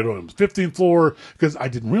firemen. What am I doing? 15th floor. Because I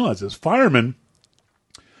didn't realize this. Firemen,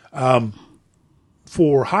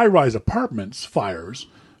 for high-rise apartments, fires,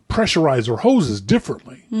 pressurize their hoses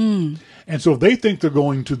differently. And so if they think they're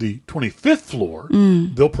going to the 25th floor,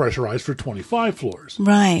 they'll pressurize for 25 floors.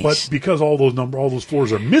 Right. But because all those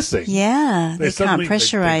floors are missing, Yeah, they can't suddenly-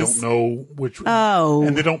 pressurize. They don't know which. Oh.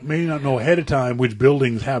 And they may not know ahead of time which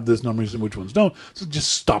buildings have this numbers and which ones don't. So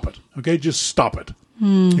just stop it. Okay, just stop it.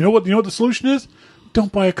 You know what? You know what the solution is?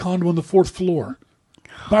 don't buy a condo on the 4th floor.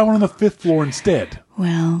 Buy one on the 5th floor instead.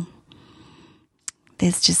 Well,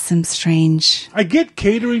 there's just some strange... I get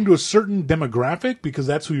catering to a certain demographic because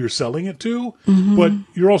that's who you're selling it to, but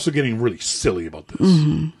you're also getting really silly about this.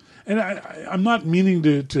 And I'm not meaning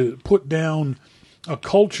to put down a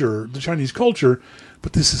culture, the Chinese culture,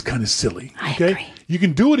 but this is kind of silly. I Okay, agree. You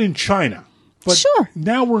can do it in China, but Sure.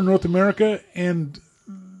 now we're in North America, and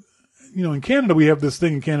in Canada we have this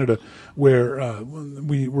thing in Canada where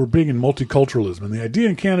we're big in multiculturalism, and the idea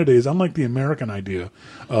in Canada is unlike the American idea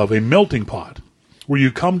of a melting pot, where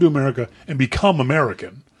you come to America and become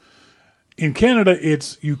American. In Canada,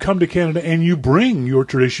 it's you come to Canada and you bring your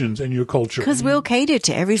traditions and your culture. Because we'll cater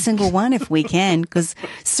to every single one if we can. Because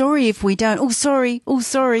sorry if we don't. Oh, sorry. Oh,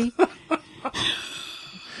 sorry.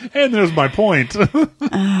 And there's my point.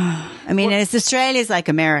 I mean, it's Australia's like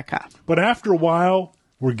America. But after a while,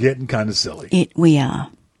 we're getting kind of silly. We are.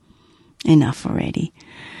 Enough already.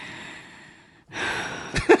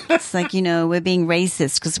 It's like, we're being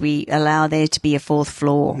racist because we allow there to be a 4th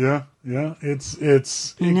floor. Yeah.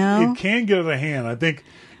 It can get out of hand. I think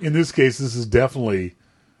in this case, this is definitely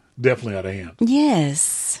out of hand.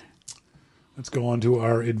 Yes. Let's go on to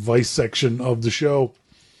our advice section of the show.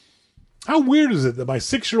 How weird is it that my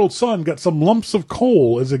 6-year-old son got some lumps of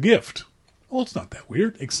coal as a gift? Well, it's not that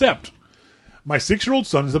weird, except my 6-year-old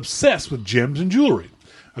son is obsessed with gems and jewelry.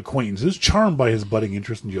 Acquaintances, charmed by his budding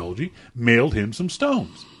interest in geology, mailed him some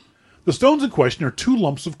stones. The stones in question are 2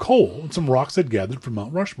 lumps of coal and some rocks I'd gathered from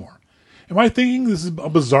Mount Rushmore. Am I thinking this is a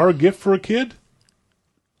bizarre gift for a kid?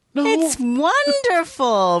 No. It's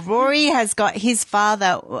wonderful. Rory has got his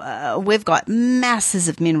father. We've got masses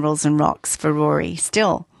of minerals and rocks for Rory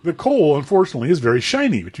still. The coal, unfortunately, is very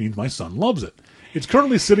shiny, which means my son loves it. It's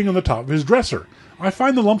currently sitting on the top of his dresser. I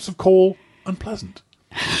find the lumps of coal unpleasant.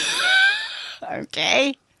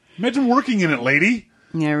 Okay. Imagine working in it, lady.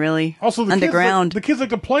 Yeah, really. Also, Underground. The kids like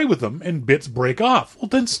to play with them, and bits break off. Well,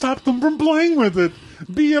 then stop them from playing with it.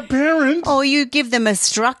 Be a parent. Or you give them a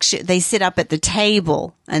structure. They sit up at the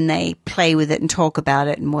table and they play with it and talk about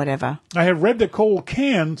it and whatever. I have read that coal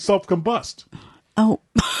can self-combust. Oh.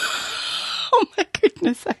 Oh, my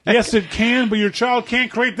goodness. Yes, it can, but your child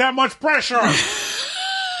can't create that much pressure.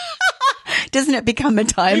 Doesn't it become a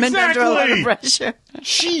diamond under a lot of pressure?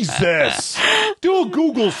 Jesus. Do a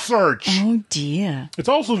Google search. Oh, dear. It's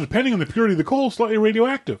also, depending on the purity of the coal, slightly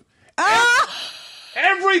radioactive.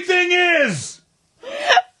 Everything is!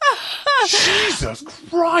 Jesus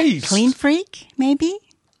Christ. Clean freak, maybe?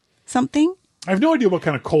 Something? I have no idea what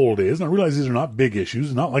kind of coal it is, and I realize these are not big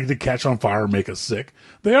issues, not like they catch on fire and make us sick.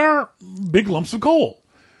 They are big lumps of coal.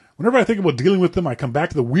 Whenever I think about dealing with them, I come back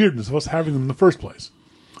to the weirdness of us having them in the first place.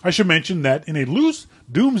 I should mention that in a loose,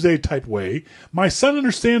 doomsday-type way, my son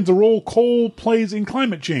understands the role coal plays in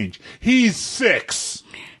climate change. He's 6.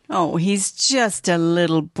 Oh, he's just a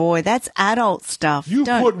little boy. That's adult stuff. You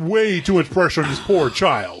put way too much pressure on this poor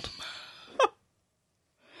child.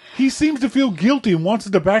 He seems to feel guilty and wants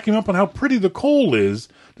us to back him up on how pretty the coal is,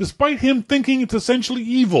 despite him thinking it's essentially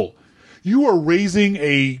evil. You are raising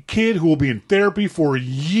a kid who will be in therapy for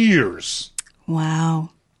years. Wow.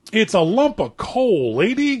 It's a lump of coal,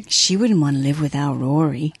 lady. She wouldn't want to live without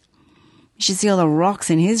Rory. You should see all the rocks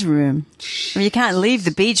in his room. I mean, you can't leave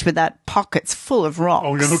the beach with that pockets full of rocks.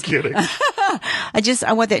 Oh, no kidding.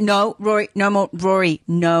 I want that. No, Rory, no more, Rory,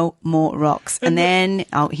 no more rocks. And then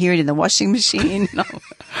I'll hear it in the washing machine. No.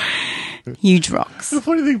 Huge rocks. The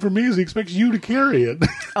funny thing for me is he expects you to carry it.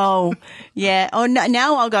 Oh, yeah. Oh, no,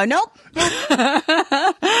 now I'll go, nope.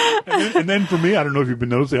 and then for me, I don't know if you've been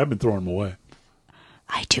noticing, I've been throwing them away.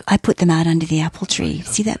 I do. I put them out under the apple tree.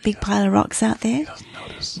 See that big pile of rocks out there? He doesn't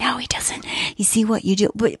notice. No, he doesn't. You see what you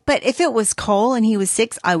do. But if it was coal and he was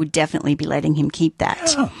 6, I would definitely be letting him keep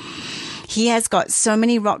that. Yeah. He has got so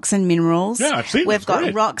many rocks and minerals. Yeah, I've seen it. We've got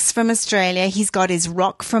great. rocks from Australia. He's got his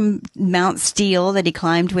rock from Mount Steele that he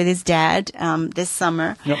climbed with his dad this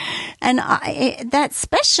summer. Yep. And that's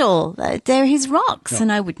special. They're his rocks. Yep.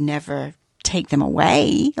 And I would never take them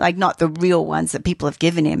away. Like, not the real ones that people have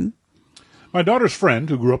given him. My daughter's friend,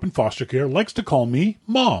 who grew up in foster care, likes to call me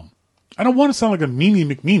Mom. I don't want to sound like a meanie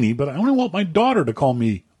McMeanie, but I only want my daughter to call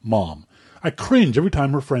me Mom. I cringe every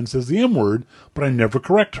time her friend says the M word, but I never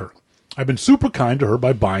correct her. I've been super kind to her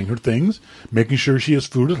by buying her things, making sure she has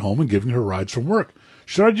food at home, and giving her rides from work.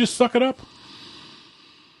 Should I just suck it up?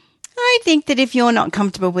 I think that if you're not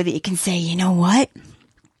comfortable with it, you can say, you know what?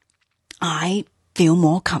 I feel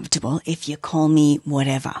more comfortable if you call me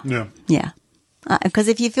whatever. Yeah. Yeah. Because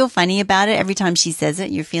if you feel funny about it, every time she says it,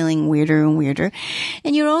 you're feeling weirder and weirder.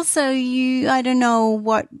 And you're also, I don't know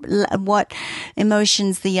what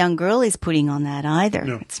emotions the young girl is putting on that either.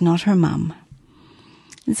 No. It's not her mum.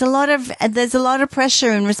 There's a lot of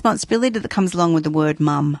pressure and responsibility that comes along with the word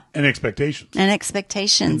mum. And expectations. And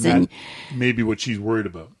expectations. And maybe what she's worried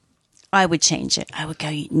about. I would change it. I would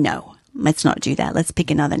go, no, let's not do that. Let's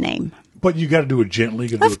pick another name. But you got to do it gently.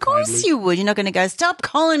 You gotta do Of it course kindly. you would. You're not going to go, stop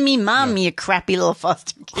calling me mum, you crappy little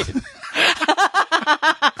foster kid.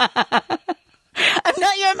 I'm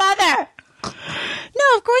not your mother.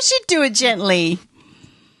 No, of course you'd do it gently.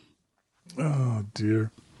 Oh,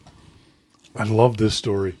 dear. I love this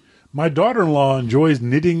story. My daughter-in-law enjoys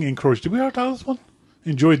knitting and crochet. Did we ever tell this one?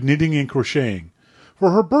 Enjoyed knitting and crocheting.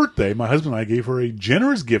 For her birthday, my husband and I gave her a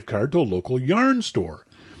generous gift card to a local yarn store,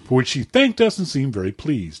 for which she thanked us and seemed very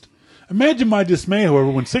pleased. Imagine my dismay, however,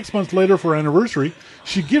 when 6 months later for our anniversary,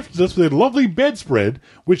 she gifted us with a lovely bedspread,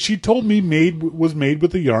 which she told me was made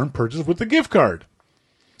with the yarn purchased with the gift card.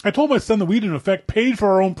 I told my son that we'd in effect paid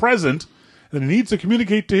for our own present, and that he needs to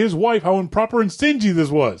communicate to his wife how improper and stingy this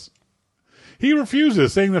was. He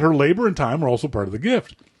refuses, saying that her labor and time are also part of the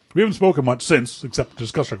gift. We haven't spoken much since, except to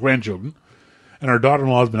discuss our grandchildren, and our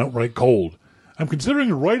daughter-in-law has been outright cold. I'm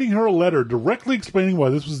considering writing her a letter directly explaining why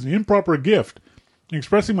this was an improper gift, and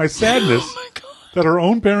expressing my sadness that her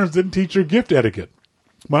own parents didn't teach her gift etiquette.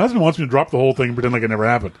 My husband wants me to drop the whole thing and pretend like it never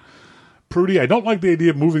happened. Prudy, I don't like the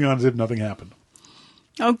idea of moving on as if nothing happened.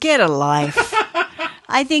 Oh, get a life.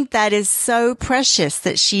 I think that is so precious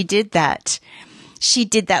that she did that. She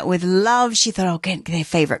did that with love. She thought, I'll get their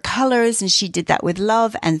favorite colors. And she did that with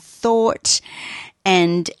love and thought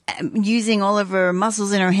and using all of her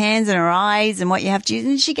muscles in her hands and her eyes and what you have to use.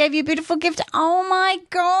 And she gave you a beautiful gift. Oh, my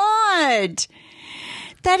God.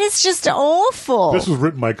 That is just awful. This was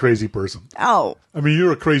written by a crazy person. Oh. I mean,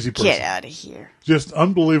 you're a crazy person. Get out of here. Just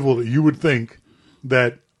unbelievable that you would think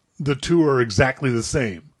that the two are exactly the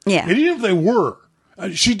same. Yeah. And even if they were,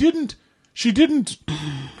 she didn't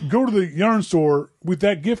go to the yarn store with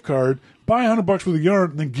that gift card, buy $100 worth of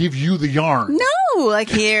yarn, and then give you the yarn. No, like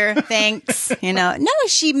here, thanks. No,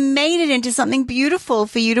 she made it into something beautiful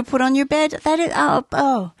for you to put on your bed. That is,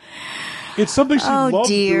 oh. It's something she loves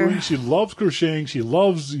dear. doing. She loves crocheting. She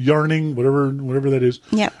loves yarning, whatever that is.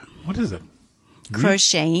 Yep. What is it?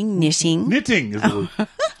 Crocheting, knitting. Knitting is the word.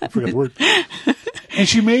 I forgot the word. And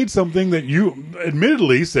she made something that you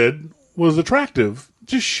admittedly said was attractive.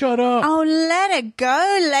 Just shut up. Oh, let it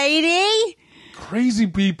go, lady. Crazy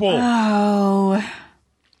people. Oh.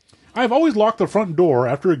 I've always locked the front door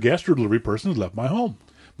after a guest or delivery person has left my home.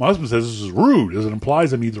 My husband says this is rude, as it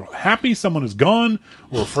implies I'm either happy someone is gone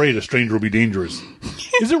or afraid a stranger will be dangerous.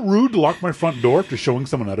 Is it rude to lock my front door after showing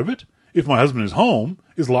someone out of it? If my husband is home,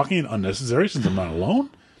 is locking it unnecessary since I'm not alone?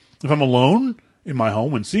 If I'm alone in my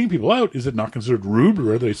home when seeing people out, is it not considered rude but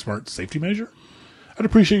rather a smart safety measure? I'd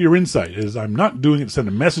appreciate your insight, as I'm not doing it to send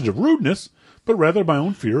a message of rudeness, but rather my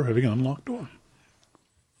own fear of having an unlocked door.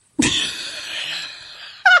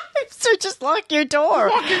 So just lock your door.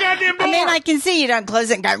 Lock your goddamn door! I mean, I can see you don't close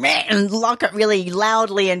it and go, meh, and lock it really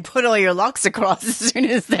loudly and put all your locks across as soon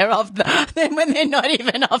as they're off then when they're not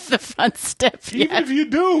even off the front step yet. Even if you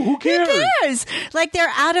do, who cares? Who cares? Like,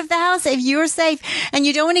 they're out of the house if you're safe. And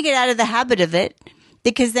you don't want to get out of the habit of it,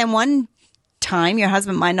 because then one time your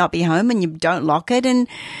husband might not be home and you don't lock it, and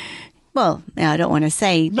well, I don't want to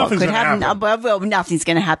say Nothing's what could gonna happen. Well, nothing's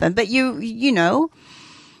going to happen, but you know,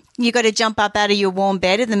 you got to jump up out of your warm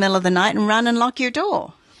bed in the middle of the night and run and lock your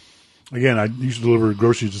door. Again, I used to deliver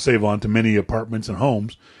groceries to Save On to many apartments and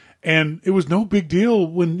homes, and it was no big deal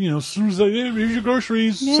when, as soon as here's your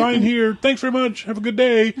groceries, sign here, thanks very much, have a good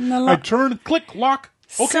day. I turn, click, lock.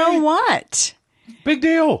 Okay. So what? Big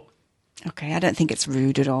deal. Okay, I don't think it's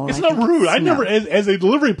rude at all. It's I not think rude. it's I never, as a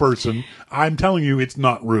delivery person, I'm telling you, it's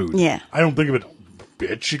not rude. Yeah. I don't think of it,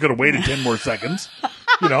 bitch, she could have waited 10 more seconds.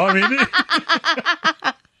 I mean...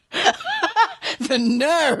 The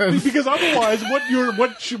nerve. Because otherwise,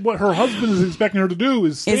 what her husband is expecting her to do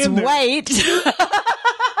is stand there wait.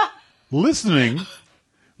 listening,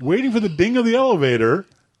 waiting for the ding of the elevator,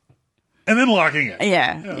 and then locking it.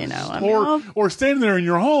 Yeah, Or standing there in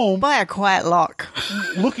your home, buy a quiet lock.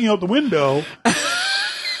 looking out the window,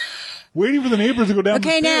 waiting for the neighbors to go down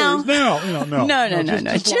Okay, the stairs. now.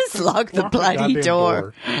 No. Just lock the bloody goddamn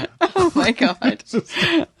door. Oh my God.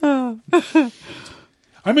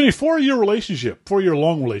 I'm in a 4-year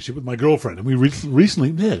long relationship with my girlfriend, and we recently.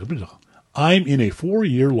 I'm in a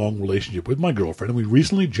 4-year long relationship with my girlfriend, and we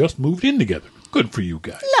recently just moved in together. Good for you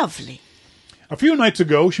guys. Lovely. A few nights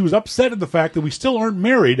ago, she was upset at the fact that we still aren't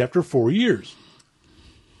married after 4 years.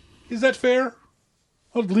 Is that fair?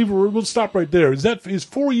 We'll stop right there. Is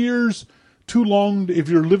 4 years too long if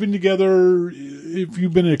you're living together? If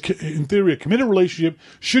you've been in theory a committed relationship,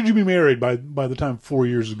 should you be married by the time 4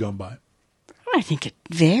 years has gone by? I I think it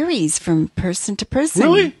varies from person to person.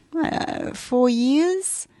 Really? 4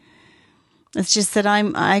 years. It's just that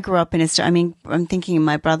I grew up in Australia. I mean, I'm thinking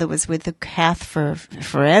my brother was with the Kath for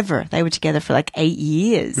forever. They were together for like 8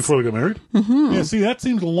 years. Before they got married? Mm-hmm. Yeah, see, that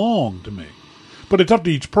seems long to me. But it's up to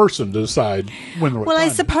each person to decide when the right Well, time I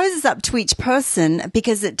is. suppose it's up to each person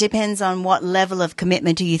because it depends on what level of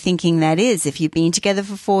commitment are you thinking that is. If you've been together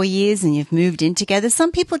for 4 years and you've moved in together,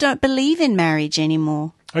 some people don't believe in marriage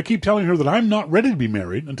anymore. I keep telling her that I'm not ready to be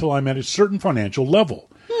married until I'm at a certain financial level.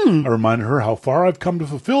 I reminded her how far I've come to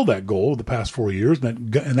fulfill that goal over the past 4 years,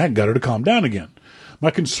 and that got her to calm down again. My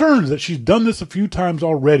concern is that she's done this a few times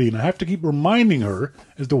already, and I have to keep reminding her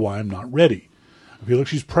as to why I'm not ready. I feel like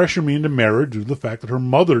she's pressuring me into marriage due to the fact that her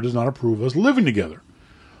mother does not approve of us living together.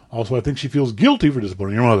 Also, I think she feels guilty for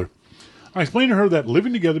disappointing her mother. I explained to her that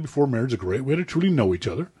living together before marriage is a great way to truly know each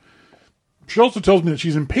other. She also tells me that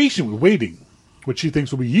she's impatient with waiting, which she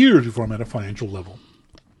thinks will be years before I'm at a financial level.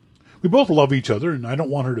 We both love each other, and I don't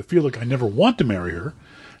want her to feel like I never want to marry her.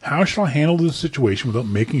 How shall I handle this situation without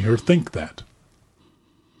making her think that?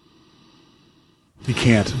 You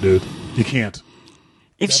can't, dude. You can't.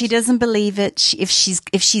 If she doesn't believe it,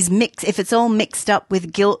 if it's all mixed up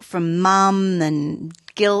with guilt from mum and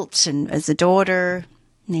guilt and as a daughter,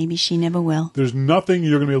 maybe she never will. There's nothing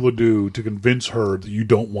you're going to be able to do to convince her that you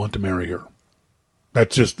don't want to marry her.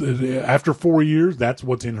 That's just, after 4 years, that's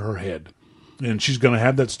what's in her head. And she's going to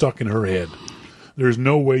have that stuck in her head. There's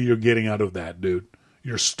no way you're getting out of that, dude.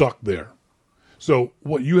 You're stuck there. So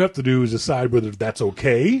what you have to do is decide whether that's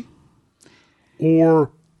okay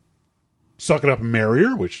or suck it up and marry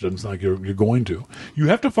her, which doesn't sound like you're going to. You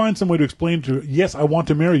have to find some way to explain to her, yes, I want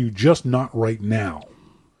to marry you, just not right now.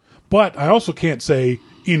 But I also can't say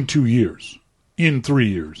in 2 years, in 3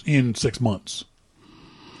 years, in 6 months.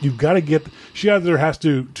 You've got to get, she either has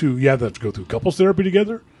to go through couples therapy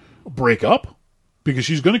together, break up, because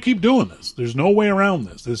she's going to keep doing this. There's no way around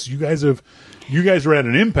this. You guys are at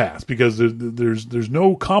an impasse because there's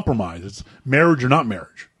no compromise. It's marriage or not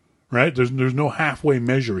marriage, right? There's no halfway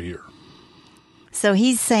measure here. So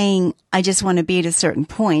he's saying, I just want to be at a certain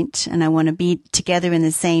point and I want to be together in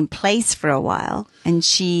the same place for a while. And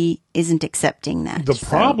she isn't accepting that. The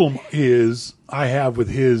problem is I have with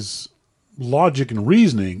his logic and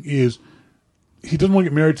reasoning is he doesn't want to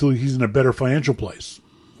get married till he's in a better financial place.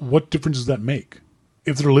 What difference does that make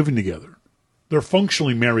if they're living together? They're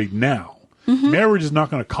functionally married now. Mm-hmm. Marriage is not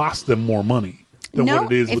going to cost them more money than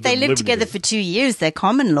what it is if they live together for 2 years, they're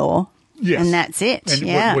common law. Yes. And that's it.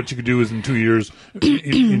 And what you could do is in 2 years,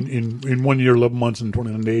 in 1 year, 11 months, and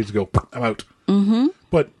 29 days, go, I'm out. Mm-hmm.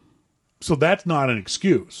 But, so that's not an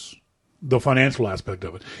excuse, the financial aspect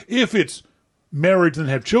of it. If it's marriage and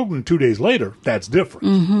have children 2 days later, that's different.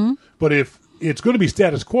 Mm-hmm. But if it's going to be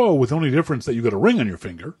status quo with only difference that you got a ring on your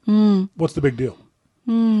finger, what's the big deal?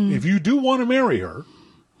 If you do want to marry her.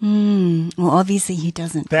 Well, obviously he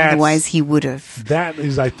doesn't. Otherwise he would have. That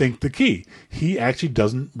is, I think, the key. He actually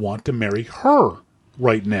doesn't want to marry her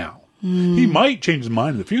right now. He might change his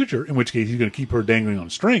mind in the future, in which case he's going to keep her dangling on a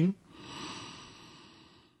string.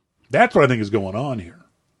 That's what I think is going on here.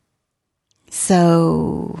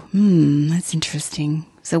 So, that's interesting.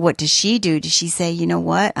 So what does she do? Does she say, you know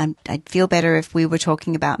what, I'd feel better if we were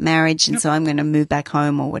talking about marriage, and so I'm going to move back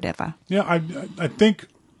home or whatever? Yeah, I think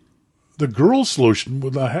the girl's solution,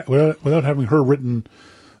 without having her written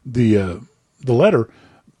the letter,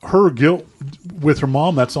 her guilt with her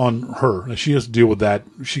mom, that's on her. Now, she has to deal with that.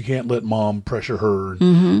 She can't let mom pressure her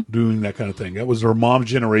doing that kind of thing. That was her mom's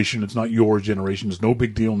generation. It's not your generation. It's no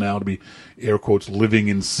big deal now to be, air quotes, living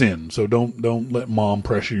in sin. So don't let mom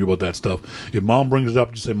pressure you about that stuff. If mom brings it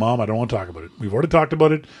up, just say, Mom, I don't want to talk about it. We've already talked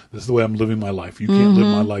about it. This is the way I'm living my life. You can't live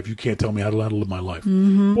my life. You can't tell me how to live my life.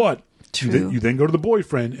 But you then go to the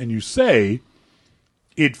boyfriend and you say,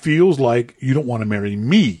 it feels like you don't want to marry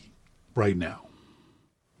me right now.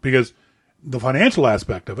 Because the financial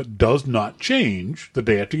aspect of it does not change the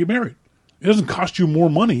day after you get married. It doesn't cost you more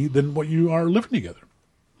money than what you are living together.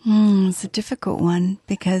 It's a difficult one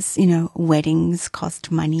because, weddings cost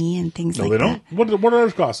money and things like that. No, they don't. What do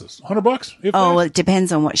others cost us? $100? Well, it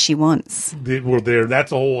depends on what she wants.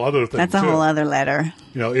 That's a whole other thing. That's a whole other letter.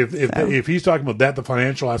 If he's talking about that, the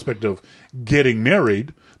financial aspect of getting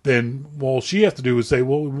married, then all she has to do is say,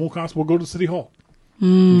 well, it won't cost. We'll go to City Hall. Get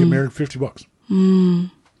married for $50.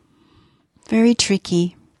 Very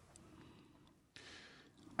tricky.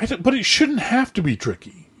 But it shouldn't have to be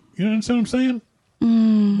tricky. You understand what I'm saying?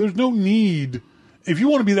 There's no need. If you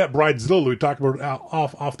want to be that bridezilla we talked about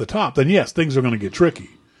off the top, then yes, things are going to get tricky.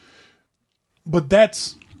 But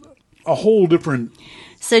that's a whole different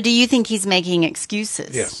So do you think he's making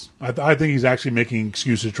excuses? Yes. I think he's actually making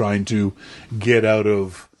excuses trying to get out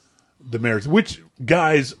of the marriage, which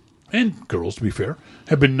guys and girls, to be fair,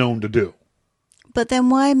 have been known to do. But then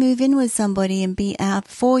why move in with somebody and be out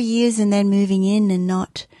 4 years and then moving in and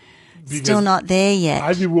still not there yet?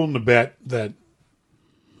 I'd be willing to bet that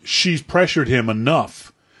she's pressured him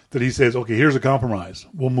enough that he says, okay, here's a compromise.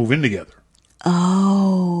 We'll move in together.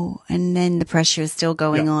 Oh, and then the pressure is still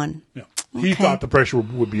going on. Yeah. He thought the pressure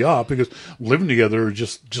would be off because living together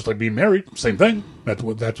is just like being married. Same thing. That's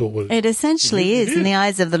what was. It essentially is. In the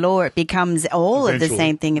eyes of the law, it becomes all of the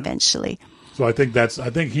same thing eventually. So I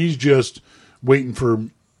think he's just waiting for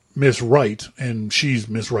Miss Right, and she's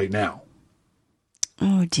Miss Right now.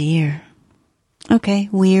 Oh, dear. Okay,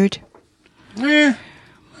 weird. I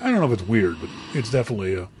don't know if it's weird, but it's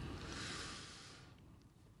definitely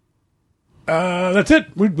that's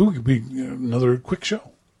it. We be another quick show.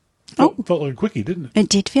 Felt like a quickie, didn't it? It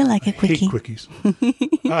did feel like a quickie. I hate quickies.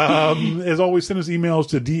 As always, send us emails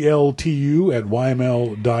to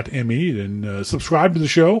dltu@yml.me and subscribe to the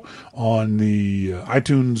show on the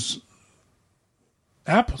iTunes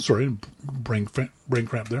app. Sorry, brain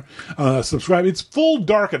cramp there. Subscribe. It's full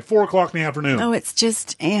dark at 4 o'clock in the afternoon. Oh, it's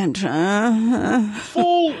just full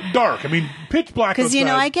dark. I mean, pitch black. Because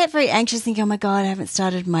I get very anxious, thinking, "Oh my God, I haven't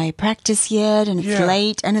started my practice yet, and it's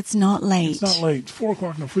late, and it's not late. It's not late. It's 4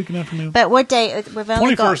 o'clock in the freaking afternoon." But what day? We've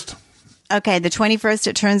only 21st. Okay, the 21st.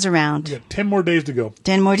 It turns around. We got 10 more days to go.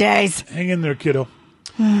 10 more days. Hang in there, kiddo.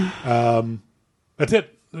 That's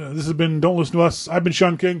it. This has been Don't Listen to Us. I've been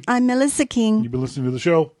Sean King. I'm Melissa King. You've been listening to the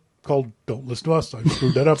show called Don't Listen to Us. I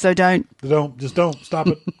screwed that up. So don't. Just don't. Stop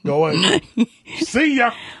it. Go away. See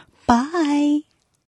ya. Bye.